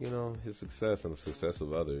his success and the success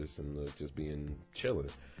of others and just being chilling.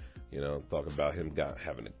 Talking about him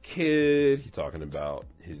having a kid. He's talking about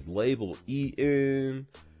his label eating.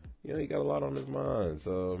 He got a lot on his mind,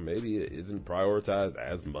 so maybe it isn't prioritized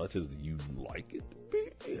as much as you'd like it to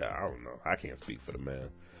be. Yeah, I don't know. I can't speak for the man.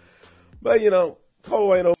 But, you know,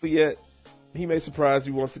 Cole ain't over yet. He may surprise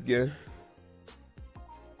you once again.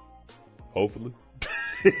 Hopefully.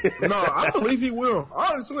 No, I believe he will.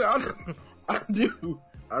 Honestly, I do.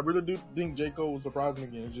 I really do think J. Cole will surprise me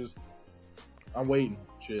again. It's just, I'm waiting.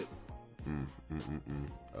 Shit.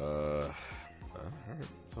 All right.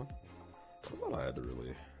 So, that's all I had to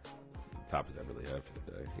really, topics I really had for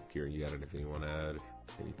the day. Hey, Kieran, you got anything you want to add?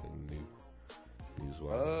 Anything new?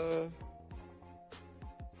 News-wise?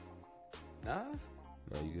 Nah.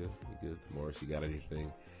 No, you good? Morris, you got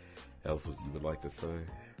anything else you would like to say?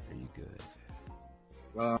 Are you good?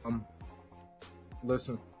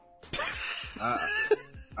 Listen,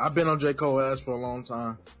 I've been on J. Cole ass for a long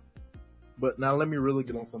time, but now let me really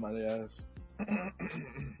get on somebody's ass.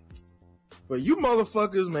 But you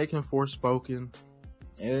motherfuckers making Forspoken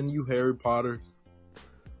and you Harry Potter,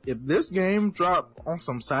 if this game drop on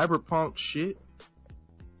some cyberpunk shit,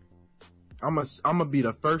 I'm gonna be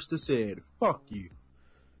the first to say it. Fuck you.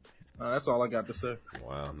 That's all I got to say.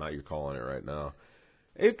 Wow, now you're calling it right now.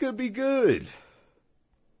 It could be good.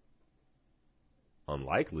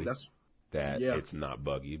 Unlikely it's not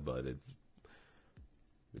buggy, but it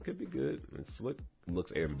could be good.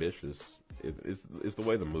 Looks ambitious. It's the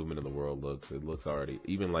way the movement in the world looks. It looks already,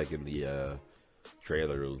 even like in the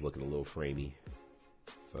trailer, it was looking a little framey.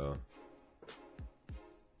 So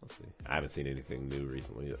let's see. I haven't seen anything new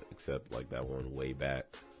recently except like that one way back.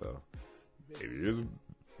 So maybe it is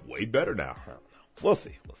way better now. I don't know. We'll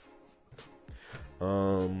see.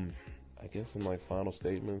 I guess in my final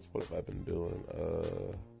statements, what have I been doing?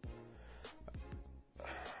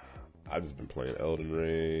 I've just been playing Elden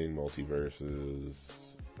Ring, Multiverses.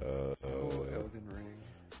 Elden Ring.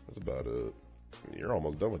 That's about it. You're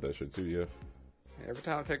almost done with that shit too, yeah? Every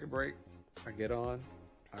time I take a break, I get on,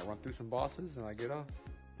 I run through some bosses, and I get off.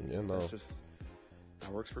 Yeah, no.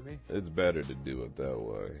 That works for me. It's better to do it that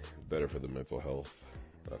way. It's better for the mental health,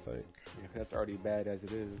 I think. Yeah, that's already bad as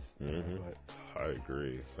it is. Mm-hmm. I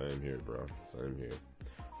agree. Same here, bro. Same here.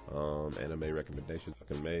 Anime recommendations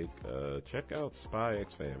I can make. Check out Spy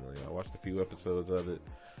X Family. I watched a few episodes of it.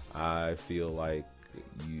 I feel like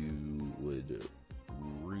you would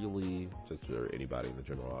really, just for anybody in the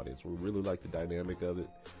general audience, would really like the dynamic of it.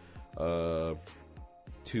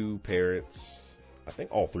 Two parents. I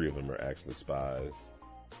think all three of them are actually spies,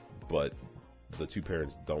 but the two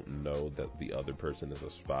parents don't know that the other person is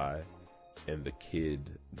a spy, and the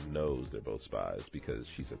kid knows they're both spies because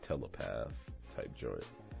she's a telepath type joint.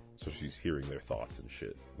 So she's hearing their thoughts and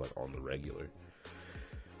shit, like on the regular.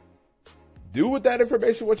 Do with that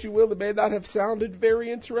information what you will. It may not have sounded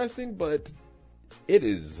very interesting, but it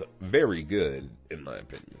is very good, in my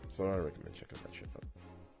opinion. So I recommend checking that shit out.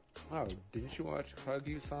 Oh, didn't you watch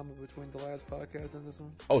Kaguya-sama between the last podcast and this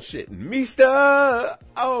one? Oh shit, Mista!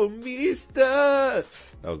 Oh, Mista!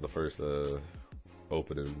 That was the first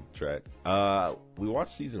opening track. We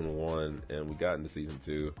watched season 1 and we got into season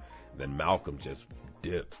 2. Then Malcolm just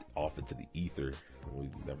dipped off into the ether. We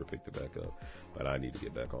never picked it back up. But I need to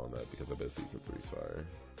get back on that because I bet season 3's fire.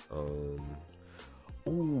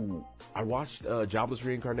 I watched Jobless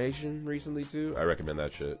Reincarnation recently too. I recommend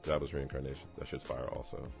that shit. Jobless Reincarnation. That shit's fire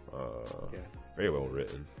also. Yeah. Very well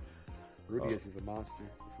written. Rubius is a monster.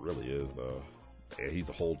 Really is though. Yeah, he's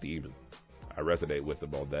a whole demon. I resonate with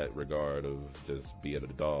him on that regard of just being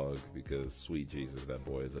a dog because sweet Jesus, that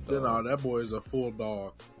boy is a dog. No, that boy is a full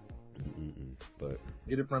dog. But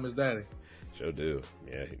get it from his daddy. Sure do.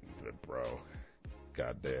 Yeah, bro.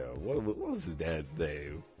 Goddamn. What was his dad's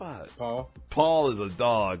name? Fuck. Paul. Paul is a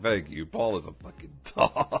dog. Thank you. Paul is a fucking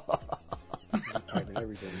dog.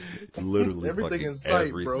 Everything. Literally everything in sight,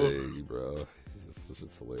 everything, bro. It's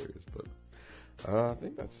just hilarious. But I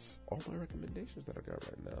think that's all my recommendations that I got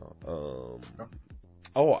right now.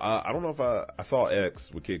 I don't know if I saw X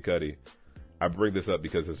with Kid Cudi. I bring this up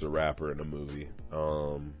because it's a rapper in a movie.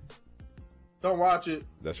 Don't watch it.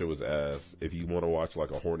 That shit was ass. If you want to watch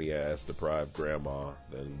like a horny ass deprived grandma,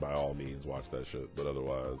 then by all means watch that shit. But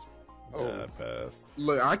otherwise, pass.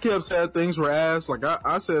 Look, I kept saying things were ass. Like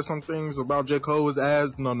I said some things about J. Cole was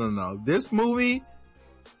ass. No. This movie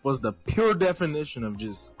was the pure definition of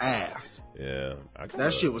just ass. Yeah,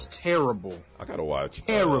 that shit was terrible. I gotta watch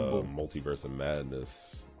terrible Multiverse of Madness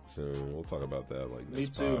soon. We'll talk about that like next Me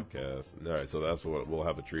too. podcast. All right, so that's what we'll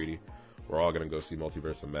have a treaty. We're all gonna go see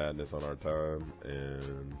Multiverse of Madness on our time,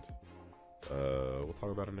 and we'll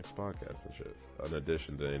talk about it next podcast and shit. In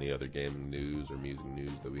addition to any other gaming news or music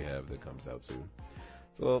news that we have that comes out soon.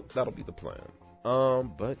 So that'll be the plan.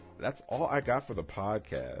 But that's all I got for the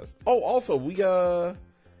podcast. Oh, also we the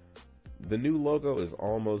new logo is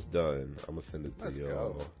almost done. I'm gonna send it to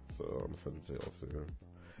y'all. So I'm gonna send it to y'all soon.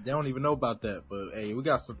 They don't even know about that, but hey, we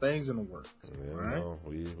got some things in the works. Yeah, all right? no,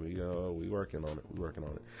 we working on it. We working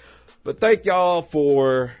on it. But thank y'all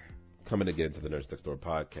for coming again to the Nerds Next Door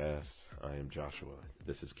podcast. I am Joshua.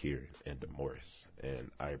 This is Kieran and Morris, and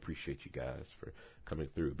I appreciate you guys for coming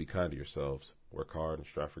through. Be kind to yourselves. Work hard and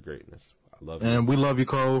strive for greatness. I love you. And we love you,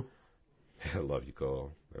 Cole. I love you,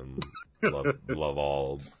 Cole. And love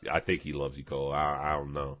all. I think he loves you, Cole. I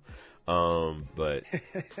don't know. But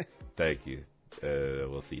thank you.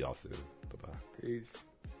 We'll see y'all soon. Bye-bye. Peace.